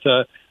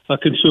that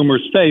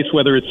consumers face,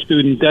 whether it's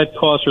student debt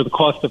costs or the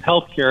cost of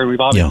health care, and we've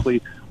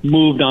obviously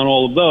moved on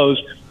all of those.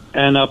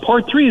 And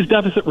Part 3 is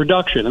deficit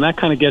reduction, and that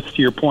kind of gets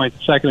to your point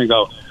a second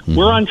ago.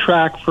 We're on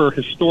track for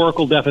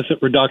historical deficit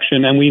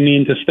reduction, and we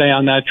mean to stay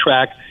on that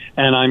track,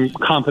 and I'm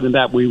confident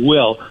that we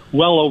will.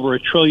 Well over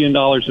 $1 trillion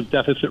of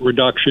deficit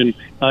reduction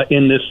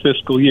in this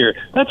fiscal year.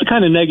 That's a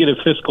kind of negative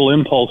fiscal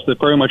impulse that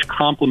very much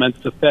complements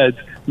the Fed's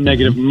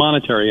negative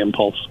monetary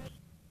impulse.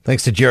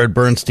 Thanks to Jared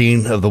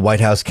Bernstein of the White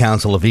House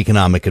Council of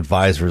Economic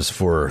Advisors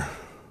for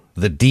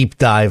the deep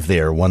dive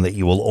there, one that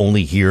you will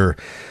only hear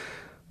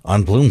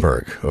on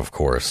Bloomberg, of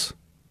course.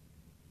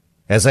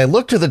 As I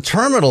look to the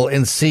terminal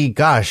and see,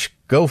 gosh,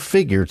 go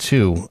figure,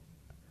 too,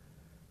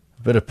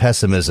 a bit of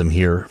pessimism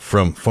here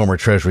from former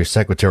Treasury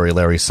Secretary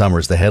Larry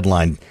Summers. The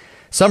headline,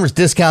 Summers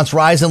discounts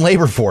rise in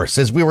labor force,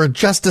 as we were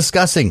just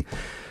discussing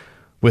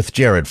with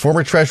Jared.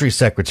 Former Treasury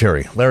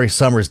Secretary Larry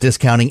Summers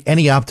discounting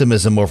any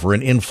optimism over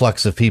an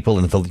influx of people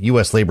into the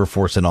U.S. labor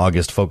force in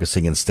August,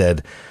 focusing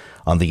instead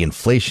on the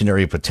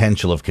inflationary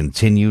potential of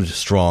continued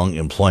strong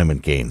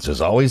employment gains.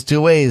 There's always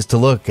two ways to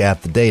look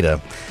at the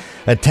data.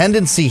 A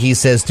tendency, he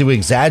says, to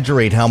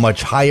exaggerate how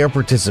much higher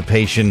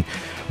participation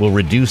will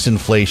reduce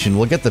inflation.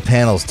 We'll get the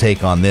panel's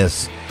take on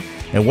this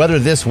and whether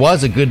this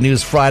was a good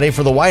news Friday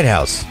for the White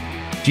House.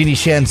 Jeannie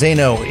Sheehan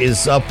Zaino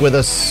is up with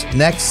us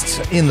next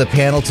in the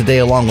panel today,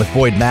 along with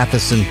Boyd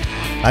Matheson.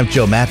 I'm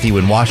Joe Matthew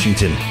in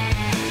Washington.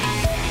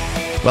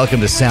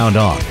 Welcome to Sound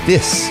On.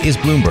 This is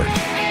Bloomberg.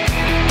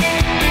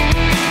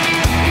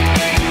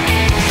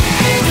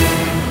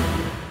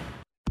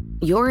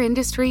 Your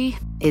industry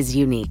is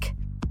unique.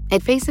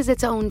 It faces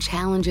its own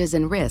challenges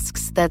and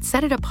risks that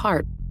set it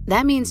apart.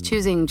 That means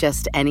choosing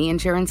just any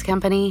insurance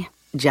company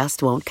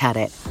just won't cut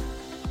it.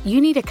 You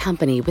need a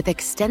company with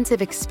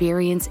extensive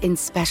experience in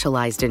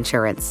specialized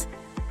insurance.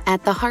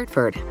 At The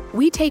Hartford,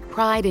 we take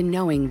pride in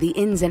knowing the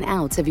ins and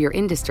outs of your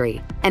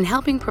industry and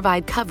helping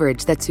provide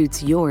coverage that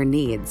suits your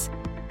needs.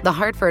 The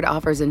Hartford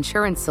offers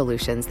insurance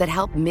solutions that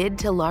help mid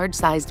to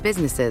large-sized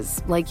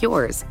businesses like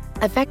yours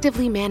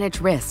effectively manage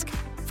risk,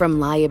 from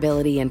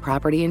liability and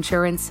property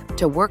insurance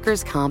to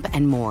workers' comp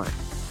and more.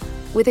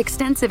 With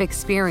extensive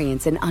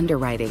experience in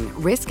underwriting,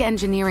 risk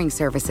engineering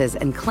services,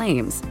 and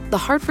claims, The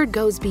Hartford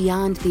goes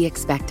beyond the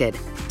expected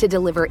to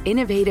deliver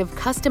innovative,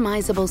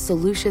 customizable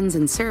solutions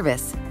and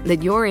service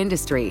that your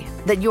industry,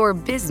 that your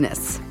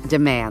business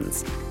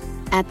demands.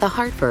 At The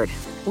Hartford,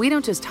 we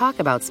don't just talk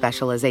about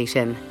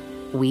specialization,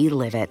 we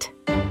live it.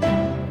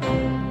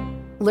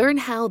 Learn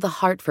how The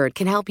Hartford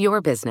can help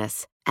your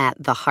business at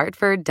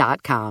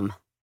thehartford.com.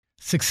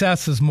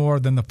 Success is more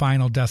than the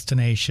final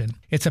destination.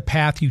 It's a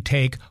path you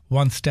take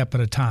one step at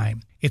a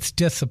time. It's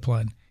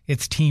discipline,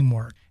 it's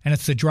teamwork, and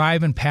it's the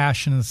drive and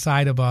passion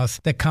inside of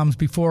us that comes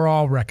before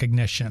all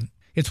recognition.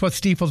 It's what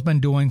Stifel's been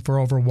doing for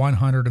over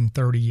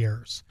 130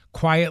 years.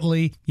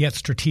 Quietly, yet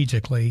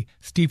strategically,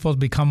 Stifel's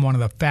become one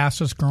of the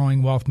fastest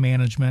growing wealth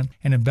management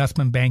and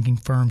investment banking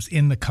firms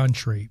in the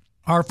country.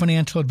 Our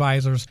financial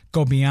advisors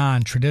go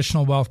beyond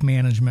traditional wealth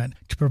management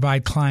to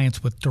provide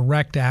clients with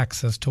direct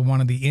access to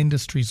one of the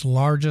industry's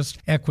largest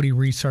equity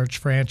research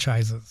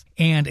franchises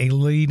and a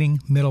leading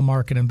middle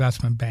market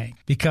investment bank.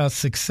 Because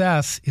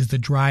success is the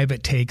drive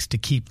it takes to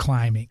keep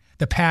climbing,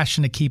 the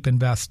passion to keep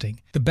investing,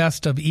 the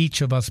best of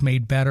each of us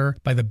made better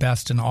by the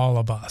best in all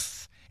of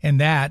us. And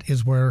that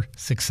is where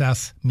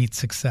success meets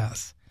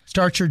success.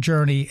 Start your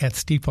journey at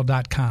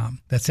Stifel.com.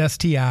 That's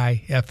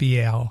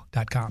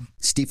STIFEL.com.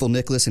 Stifel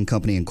Nicholas and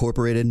Company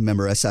Incorporated,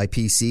 member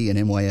SIPC and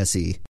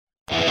NYSE.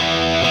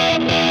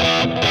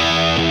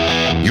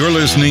 You're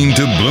listening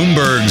to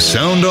Bloomberg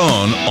Sound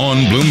On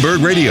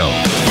Bloomberg Radio.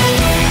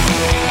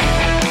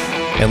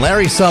 And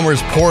Larry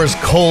Summers pours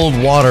cold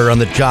water on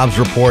the jobs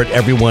report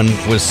everyone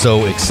was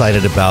so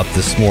excited about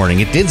this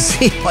morning. It did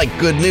seem like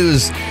good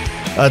news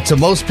to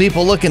most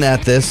people looking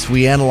at this.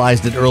 We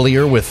analyzed it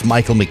earlier with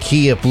Michael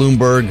McKee at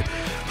Bloomberg.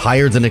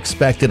 Higher than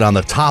expected on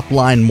the top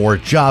line, more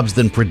jobs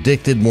than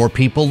predicted, more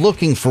people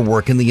looking for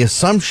work. And the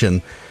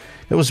assumption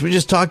that we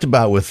just talked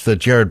about with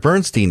Jared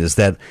Bernstein is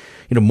that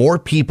more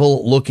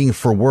people looking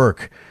for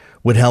work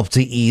would help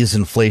to ease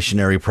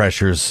inflationary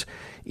pressures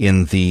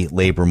in the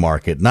labor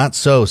market. Not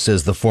so,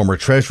 says the former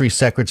Treasury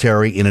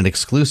Secretary in an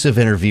exclusive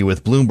interview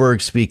with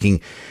Bloomberg,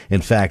 speaking,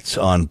 in fact,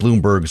 on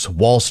Bloomberg's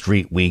Wall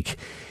Street Week.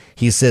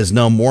 He says,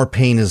 no, more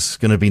pain is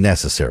going to be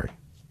necessary.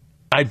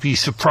 I'd be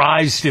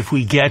surprised if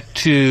we get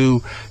to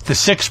the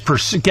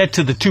 6%, get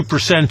to the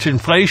 2%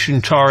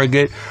 inflation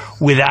target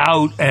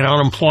without an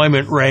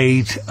unemployment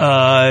rate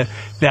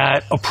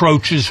that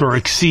approaches or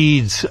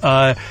exceeds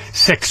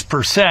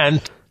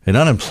 6%. An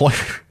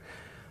unemployment.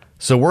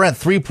 So we're at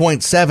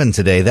 3.7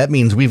 today. That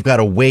means we've got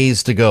a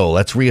ways to go.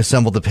 Let's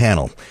reassemble the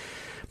panel.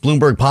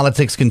 Bloomberg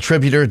Politics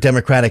contributor,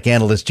 Democratic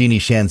analyst Jeannie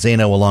Sheehan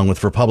Zaino, along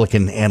with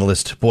Republican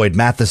analyst Boyd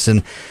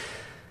Matheson.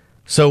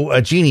 So,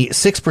 Jeannie,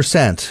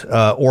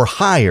 6% or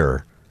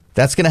higher,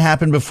 that's going to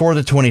happen before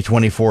the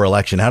 2024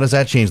 election. How does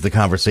that change the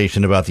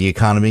conversation about the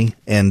economy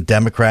and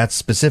Democrats,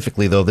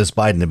 specifically, though, this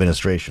Biden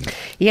administration?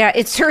 Yeah,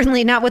 it's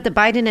certainly not what the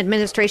Biden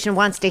administration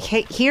wants to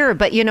hear.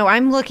 But,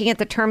 I'm looking at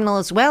the terminal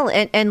as well.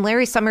 And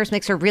Larry Summers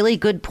makes a really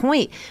good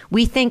point.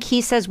 He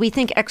says we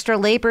think extra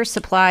labor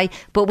supply,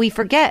 but we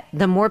forget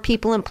the more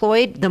people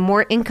employed, the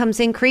more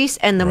incomes increase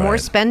and the more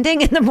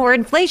spending and the more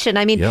inflation.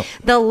 I mean,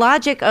 the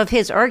logic of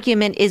his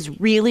argument is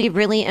really,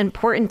 really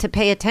important to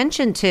pay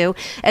attention to.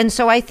 And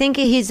so I think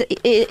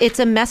it's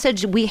a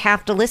message we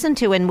have to listen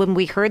to. And when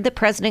we heard the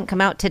president come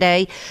out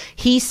today,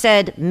 he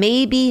said,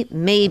 maybe.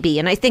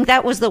 And I think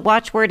that was the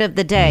watchword of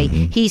the day.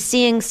 Mm-hmm. He's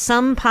seeing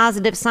some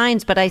positive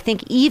signs, but I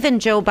think even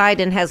Joe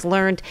Biden has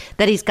learned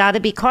that he's got to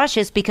be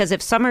cautious, because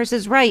if Summers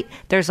is right,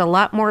 there's a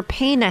lot more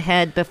pain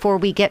ahead before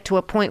we get to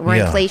a point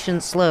where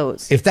inflation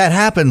slows. If that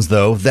happens,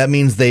 though, that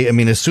means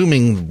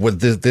assuming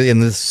in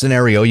this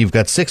scenario, you've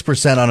got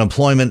 6%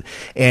 unemployment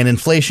and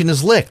inflation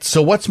is licked.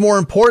 So what's more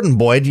important,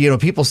 Boyd?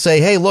 People say,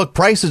 hey, look,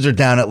 prices are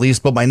down at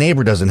least, but my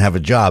neighbor doesn't have a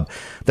job.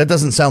 That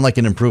doesn't sound like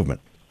an improvement.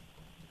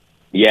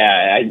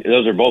 Yeah,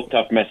 those are both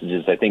tough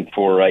messages, I think,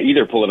 for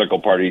either political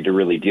party to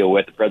really deal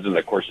with. The president,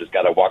 of course, has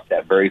got to walk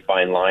that very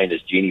fine line,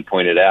 as Jeannie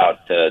pointed out,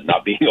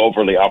 not being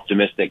overly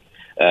optimistic,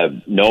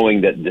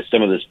 knowing that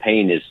some of this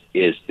pain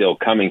is still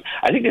coming.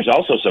 I think there's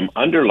also some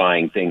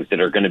underlying things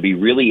that are going to be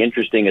really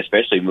interesting,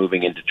 especially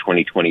moving into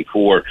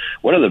 2024.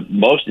 One of the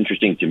most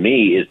interesting to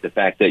me is the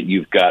fact that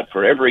you've got,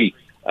 for every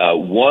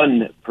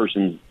one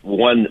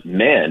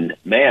man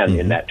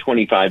in that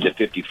 25 to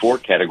 54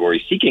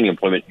 category seeking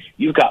employment,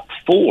 you've got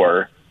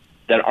 4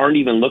 that aren't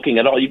even looking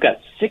at all. You've got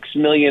 6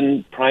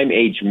 million prime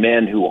age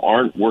men who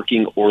aren't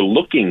working or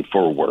looking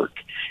for work.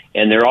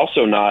 And they're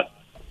also not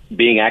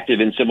being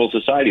active in civil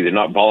society. They're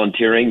not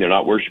volunteering. They're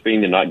not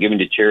worshiping. They're not giving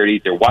to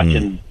charity. They're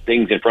watching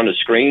things in front of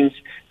screens.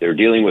 They're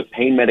dealing with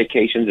pain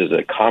medications. There's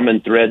a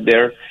common thread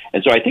there.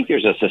 And so I think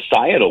there's a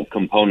societal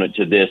component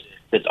to this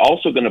that's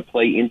also going to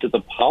play into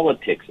the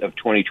politics of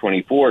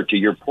 2024. To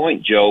your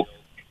point, Joe,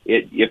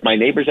 if my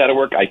neighbor's out of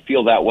work, I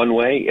feel that one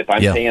way. If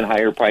I'm paying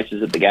higher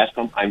prices at the gas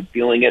pump, I'm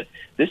feeling it.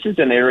 This is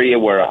an area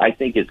where I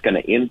think it's going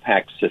to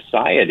impact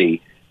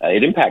society.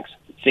 It impacts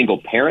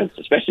single parents,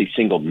 especially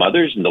single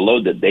mothers, and the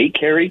load that they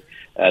carry.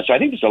 So I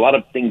think there's a lot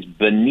of things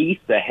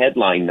beneath the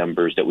headline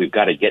numbers that we've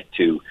got to get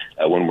to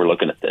when we're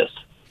looking at this.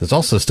 There's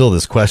also still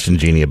this question,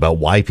 Jeannie, about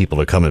why people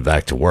are coming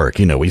back to work.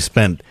 We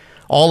spent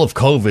all of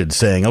COVID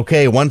saying,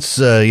 okay, once,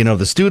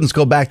 the students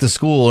go back to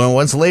school, or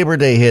once Labor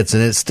Day hits,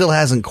 and it still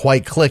hasn't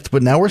quite clicked,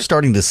 but now we're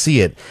starting to see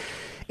it.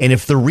 And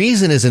if the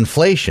reason is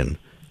inflation,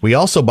 we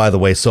also, by the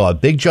way, saw a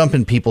big jump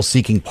in people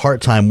seeking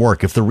part-time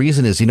work. If the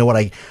reason is,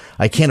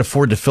 I can't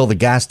afford to fill the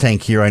gas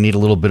tank here, I need a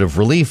little bit of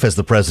relief, as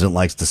the president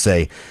likes to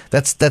say,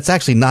 that's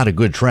actually not a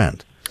good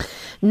trend.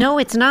 No,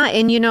 it's not.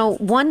 And,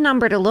 one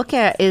number to look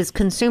at is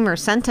consumer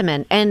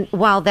sentiment. And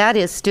while that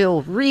is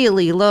still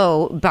really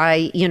low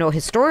by,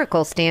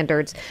 historical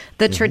standards,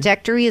 the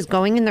trajectory is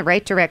going in the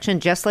right direction,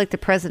 just like the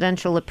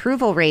presidential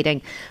approval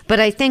rating. But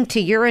I think to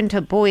your and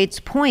to Boyd's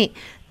point,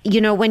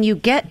 when you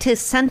get to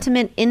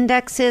sentiment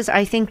indexes,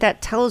 I think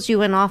that tells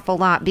you an awful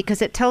lot,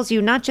 because it tells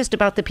you not just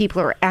about the people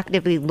who are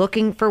actively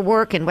looking for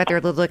work and whether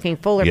they're looking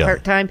full or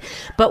part-time,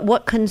 but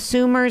what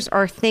consumers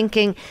are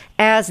thinking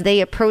as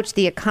they approach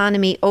the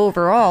economy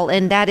overall.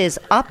 And that is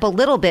up a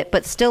little bit,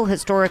 but still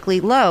historically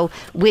low,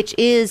 which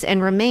is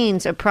and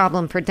remains a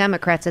problem for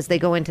Democrats as they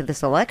go into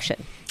this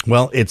election.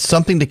 Well, it's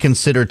something to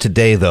consider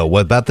today, though.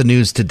 What about the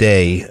news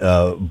today?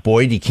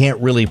 Boyd, you can't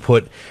really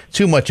put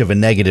too much of a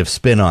negative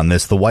spin on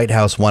this. The White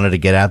House wanted to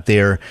get out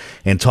there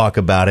and talk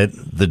about it.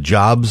 The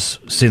jobs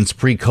since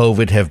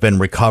pre-COVID have been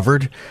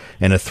recovered,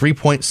 and a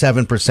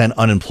 3.7%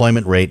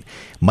 unemployment rate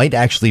might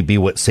actually be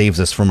what saves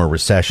us from a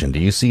recession. Do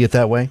you see it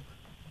that way?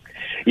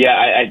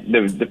 Yeah,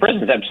 the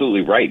president's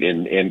absolutely right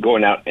in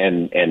going out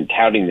and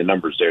touting the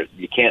numbers there.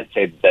 You can't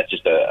say that's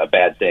just a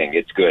bad thing.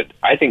 It's good.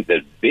 I think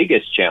the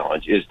biggest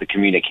challenge is the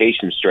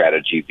communication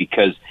strategy,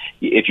 because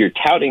if you're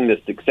touting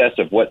the success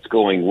of what's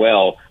going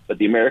well, but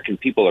the American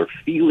people are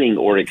feeling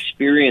or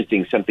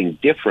experiencing something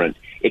different,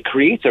 it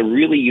creates a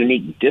really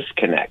unique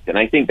disconnect. And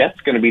I think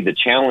that's going to be the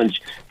challenge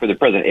for the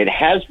president. It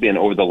has been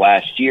over the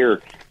last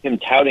year, him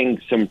touting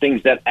some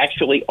things that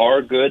actually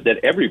are good,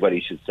 that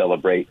everybody should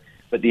celebrate.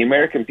 But the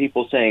American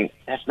people saying,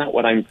 that's not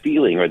what I'm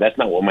feeling, or that's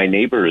not what my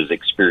neighbor is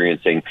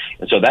experiencing.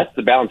 And so that's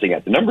the balancing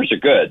act. The numbers are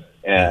good,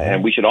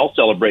 and we should all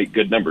celebrate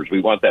good numbers. We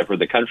want that for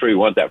the country. We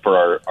want that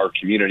for our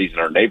communities and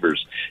our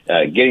neighbors.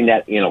 Getting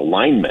that in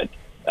alignment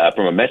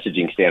from a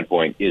messaging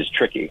standpoint is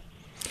tricky.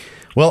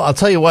 Well, I'll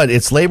tell you what,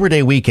 it's Labor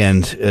Day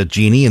weekend,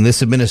 Jeannie, and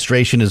this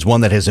administration is one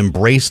that has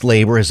embraced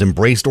labor, has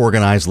embraced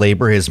organized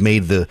labor, has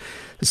made the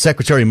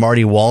Secretary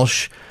Marty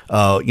Walsh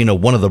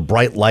one of the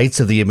bright lights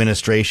of the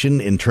administration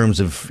in terms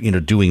of,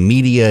 doing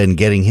media and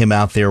getting him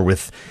out there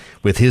with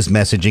his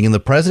messaging. And the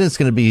president's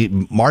going to be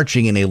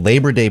marching in a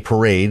Labor Day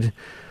parade,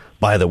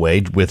 by the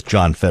way, with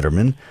John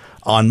Fetterman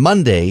on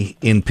Monday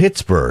in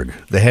Pittsburgh.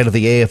 The head of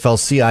the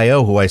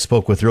AFL-CIO, who I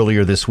spoke with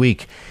earlier this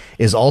week,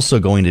 is also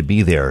going to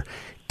be there.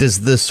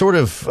 Does the sort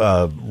of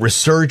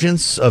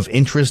resurgence of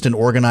interest in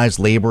organized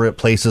labor at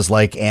places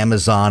like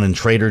Amazon and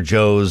Trader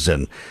Joe's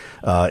and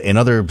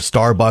other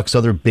Starbucks,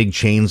 other big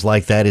chains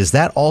like that, is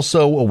that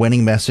also a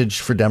winning message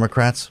for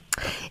Democrats?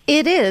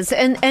 It is.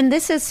 And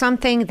this is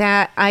something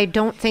that I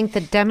don't think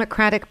the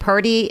Democratic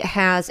Party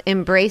has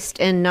embraced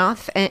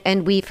enough.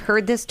 And we've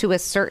heard this to a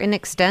certain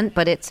extent,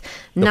 but it's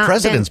not. The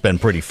president's been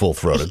pretty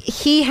full-throated.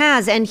 He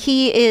has. And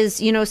he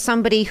is,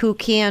 somebody who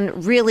can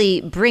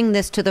really bring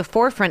this to the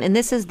forefront. And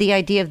this is the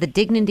idea of the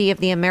dignity of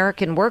the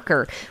American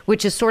worker,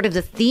 which is sort of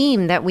the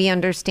theme that we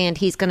understand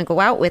he's going to go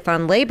out with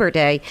on Labor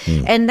Day.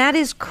 And that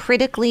is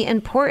critically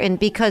important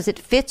because it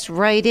fits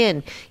right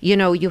in.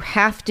 You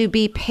have to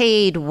be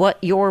paid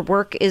what your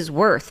work is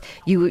worth.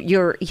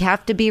 You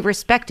have to be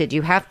respected.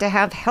 You have to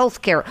have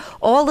health care,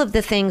 all of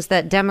the things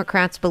that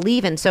Democrats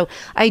believe in. So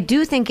I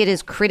do think it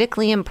is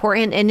critically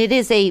important, and it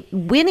is a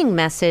winning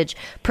message,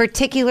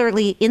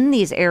 particularly in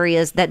these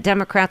areas that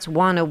Democrats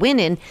want to win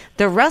in.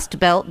 The Rust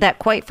Belt that,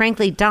 quite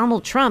frankly,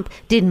 Donald Trump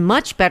did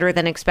much better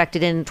than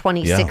expected in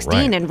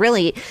 2016 and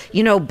really,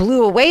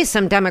 blew away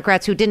some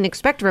Democrats who didn't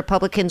expect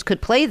Republicans could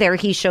play there.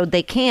 He showed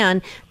they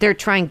can. They're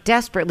trying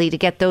desperately to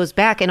get those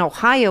back. And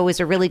Ohio is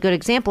a really good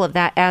example of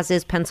that, as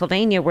is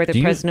Pennsylvania, where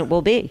the president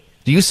will be.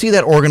 Do you see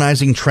that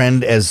organizing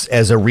trend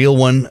as a real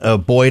one,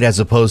 Boyd, as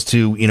opposed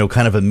to,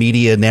 kind of a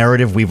media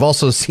narrative? We've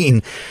also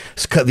seen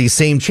these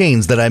same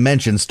chains that I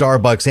mentioned,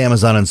 Starbucks,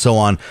 Amazon, and so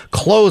on,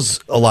 close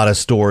a lot of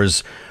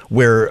stores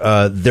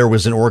where there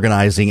was an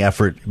organizing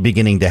effort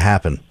beginning to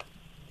happen.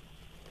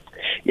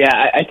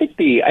 Yeah, I think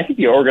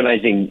the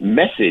organizing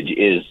message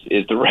is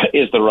the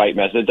right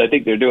message. I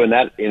think they're doing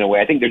that in a way.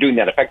 I think they're doing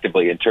that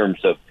effectively in terms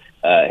of,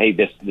 hey,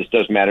 this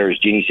does matter. As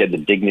Jeannie said, the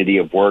dignity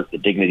of work, the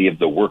dignity of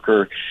the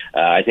worker.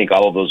 I think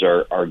all of those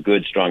are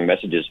good, strong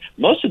messages.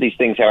 Most of these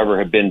things, however,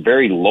 have been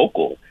very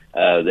local.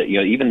 That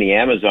even the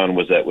Amazon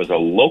was a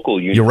local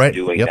unit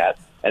doing that.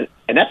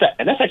 And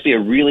that's actually a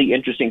really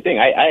interesting thing.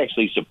 I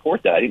actually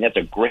support that. I think that's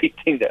a great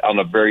thing that on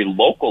a very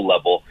local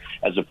level,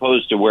 as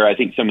opposed to where I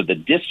think some of the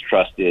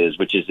distrust is,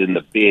 which is in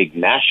the big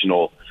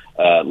national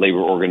labor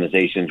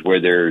organizations,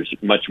 where there's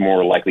much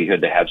more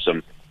likelihood to have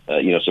some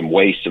some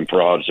waste, some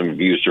fraud, some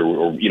abuse,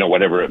 or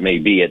whatever it may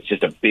be. It's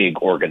just a big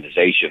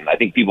organization. I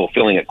think people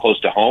feeling it close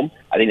to home,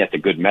 I think that's a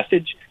good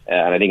message,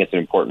 and I think it's an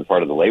important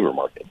part of the labor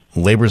market.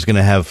 Labor's going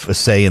to have a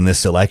say in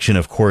this election,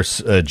 of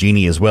course,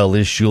 Jeannie, as well.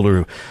 Liz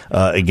Shuler,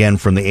 again,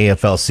 from the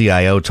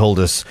AFL-CIO, told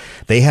us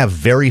they have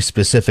very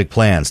specific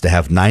plans to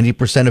have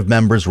 90% of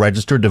members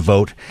registered to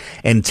vote,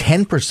 and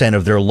 10%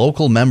 of their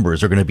local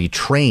members are going to be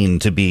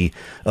trained to be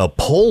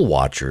poll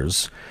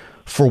watchers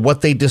for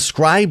what they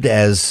described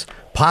as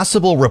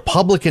possible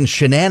Republican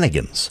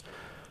shenanigans.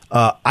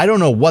 I don't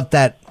know what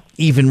that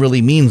even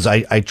really means.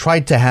 I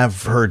tried to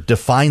have her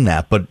define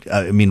that, but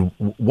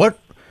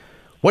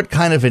what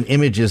kind of an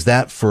image is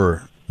that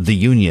for the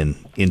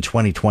union in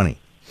 2020?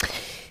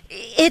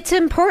 It's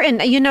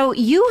important.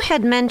 You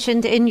had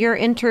mentioned in your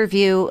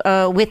interview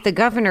with the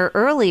governor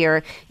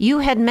earlier, you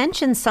had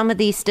mentioned some of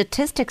these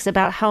statistics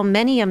about how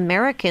many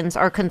Americans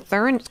are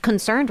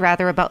concerned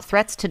about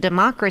threats to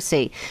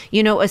democracy. A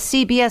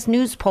CBS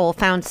News poll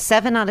found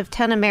 7 out of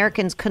 10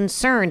 Americans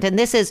concerned, and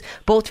this is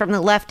both from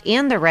the left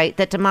and the right,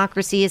 that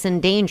democracy is in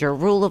danger,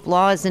 rule of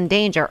law is in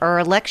danger, our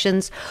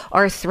elections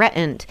are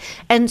threatened.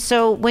 And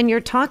so when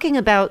you're talking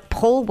about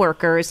poll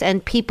workers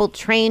and people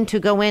trained to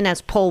go in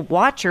as poll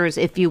watchers,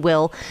 if you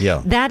will,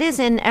 that is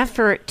an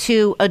effort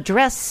to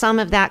address some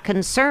of that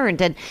concern.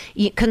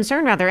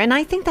 And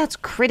I think that's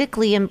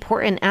critically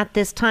important at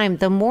this time.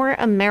 The more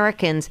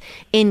Americans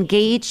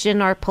engaged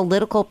in our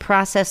political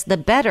process, the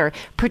better,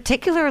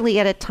 particularly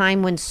at a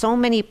time when so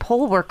many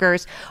poll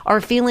workers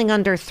are feeling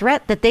under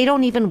threat that they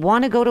don't even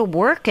want to go to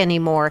work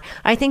anymore.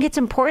 I think it's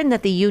important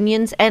that the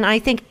unions, and I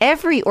think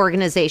every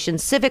organization,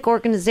 civic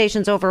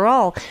organizations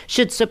overall,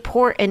 should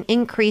support an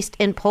increase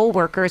in poll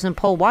workers and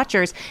poll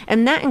watchers.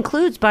 And that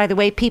includes, by the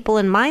way, people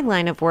in my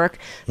line of work,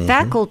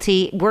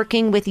 faculty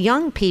working with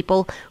young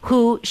people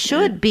who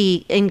should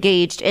be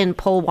engaged in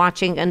poll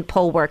watching and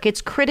poll work.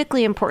 It's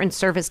critically important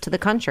service to the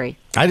country.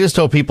 I just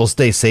hope people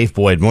stay safe,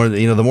 Boyd.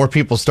 The more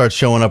people start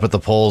showing up at the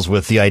polls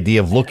with the idea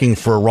of looking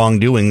for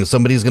wrongdoing,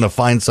 somebody's going to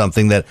find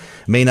something that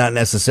may not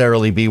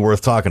necessarily be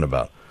worth talking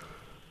about.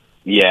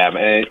 Yeah,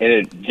 and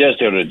it just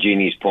to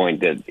Jeannie's point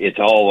that it's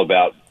all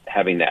about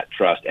having that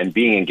trust and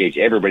being engaged.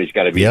 Everybody's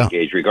got to be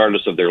engaged,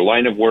 regardless of their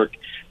line of work.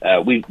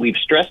 We've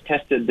stress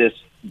tested this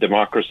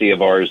democracy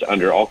of ours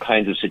under all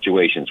kinds of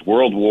situations,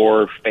 world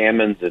war,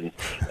 famines, and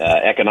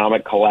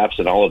economic collapse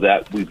and all of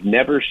that. We've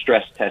never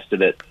stress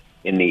tested it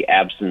in the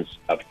absence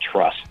of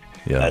trust,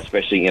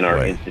 especially in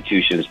our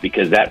institutions,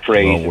 because that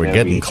phrase... Well, we're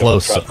getting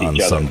close on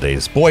some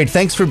days. Boyd,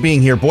 thanks for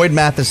being here. Boyd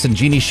Matheson,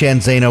 Jeannie Sheehan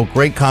Zaino,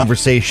 great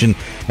conversation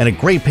and a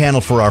great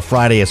panel for our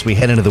Friday as we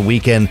head into the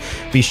weekend.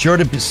 Be sure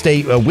to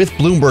stay with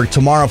Bloomberg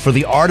tomorrow for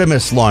the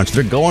Artemis launch.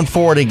 They're going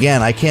for it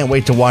again. I can't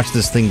wait to watch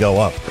this thing go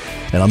up.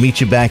 And I'll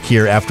meet you back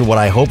here after what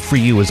I hope for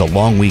you is a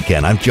long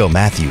weekend. I'm Joe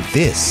Matthew.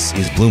 This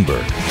is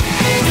Bloomberg.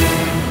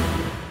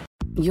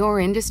 Your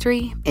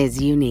industry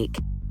is unique.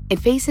 It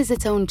faces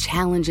its own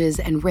challenges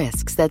and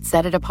risks that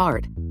set it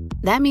apart.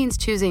 That means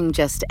choosing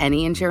just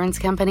any insurance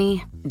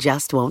company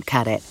just won't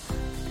cut it.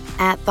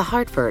 At The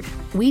Hartford,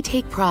 we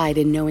take pride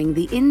in knowing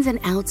the ins and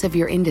outs of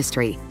your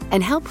industry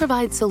and help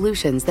provide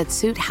solutions that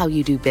suit how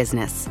you do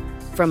business.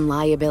 From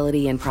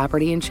liability and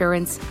property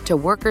insurance to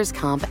workers'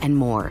 comp and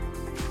more.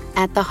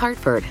 At The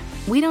Hartford,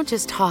 we don't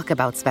just talk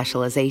about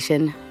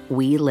specialization,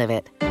 we live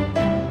it.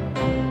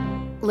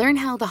 Learn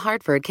how The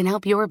Hartford can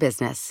help your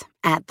business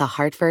at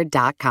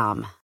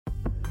thehartford.com.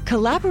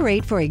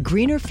 Collaborate for a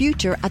greener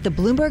future at the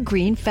Bloomberg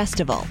Green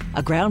Festival,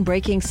 a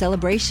groundbreaking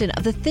celebration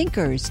of the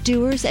thinkers,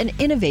 doers, and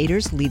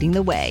innovators leading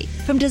the way.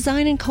 From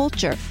design and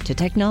culture to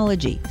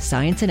technology,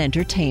 science, and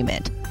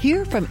entertainment.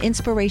 Hear from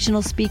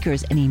inspirational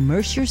speakers and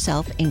immerse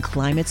yourself in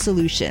climate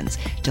solutions.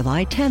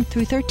 July 10th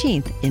through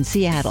 13th in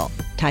Seattle.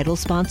 Title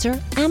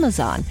sponsor,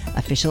 Amazon.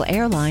 Official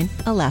airline,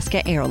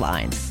 Alaska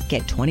Airlines.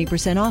 Get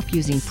 20% off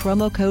using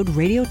promo code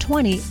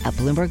radio20 at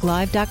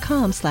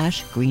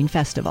BloombergLive.com/Green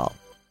Festival.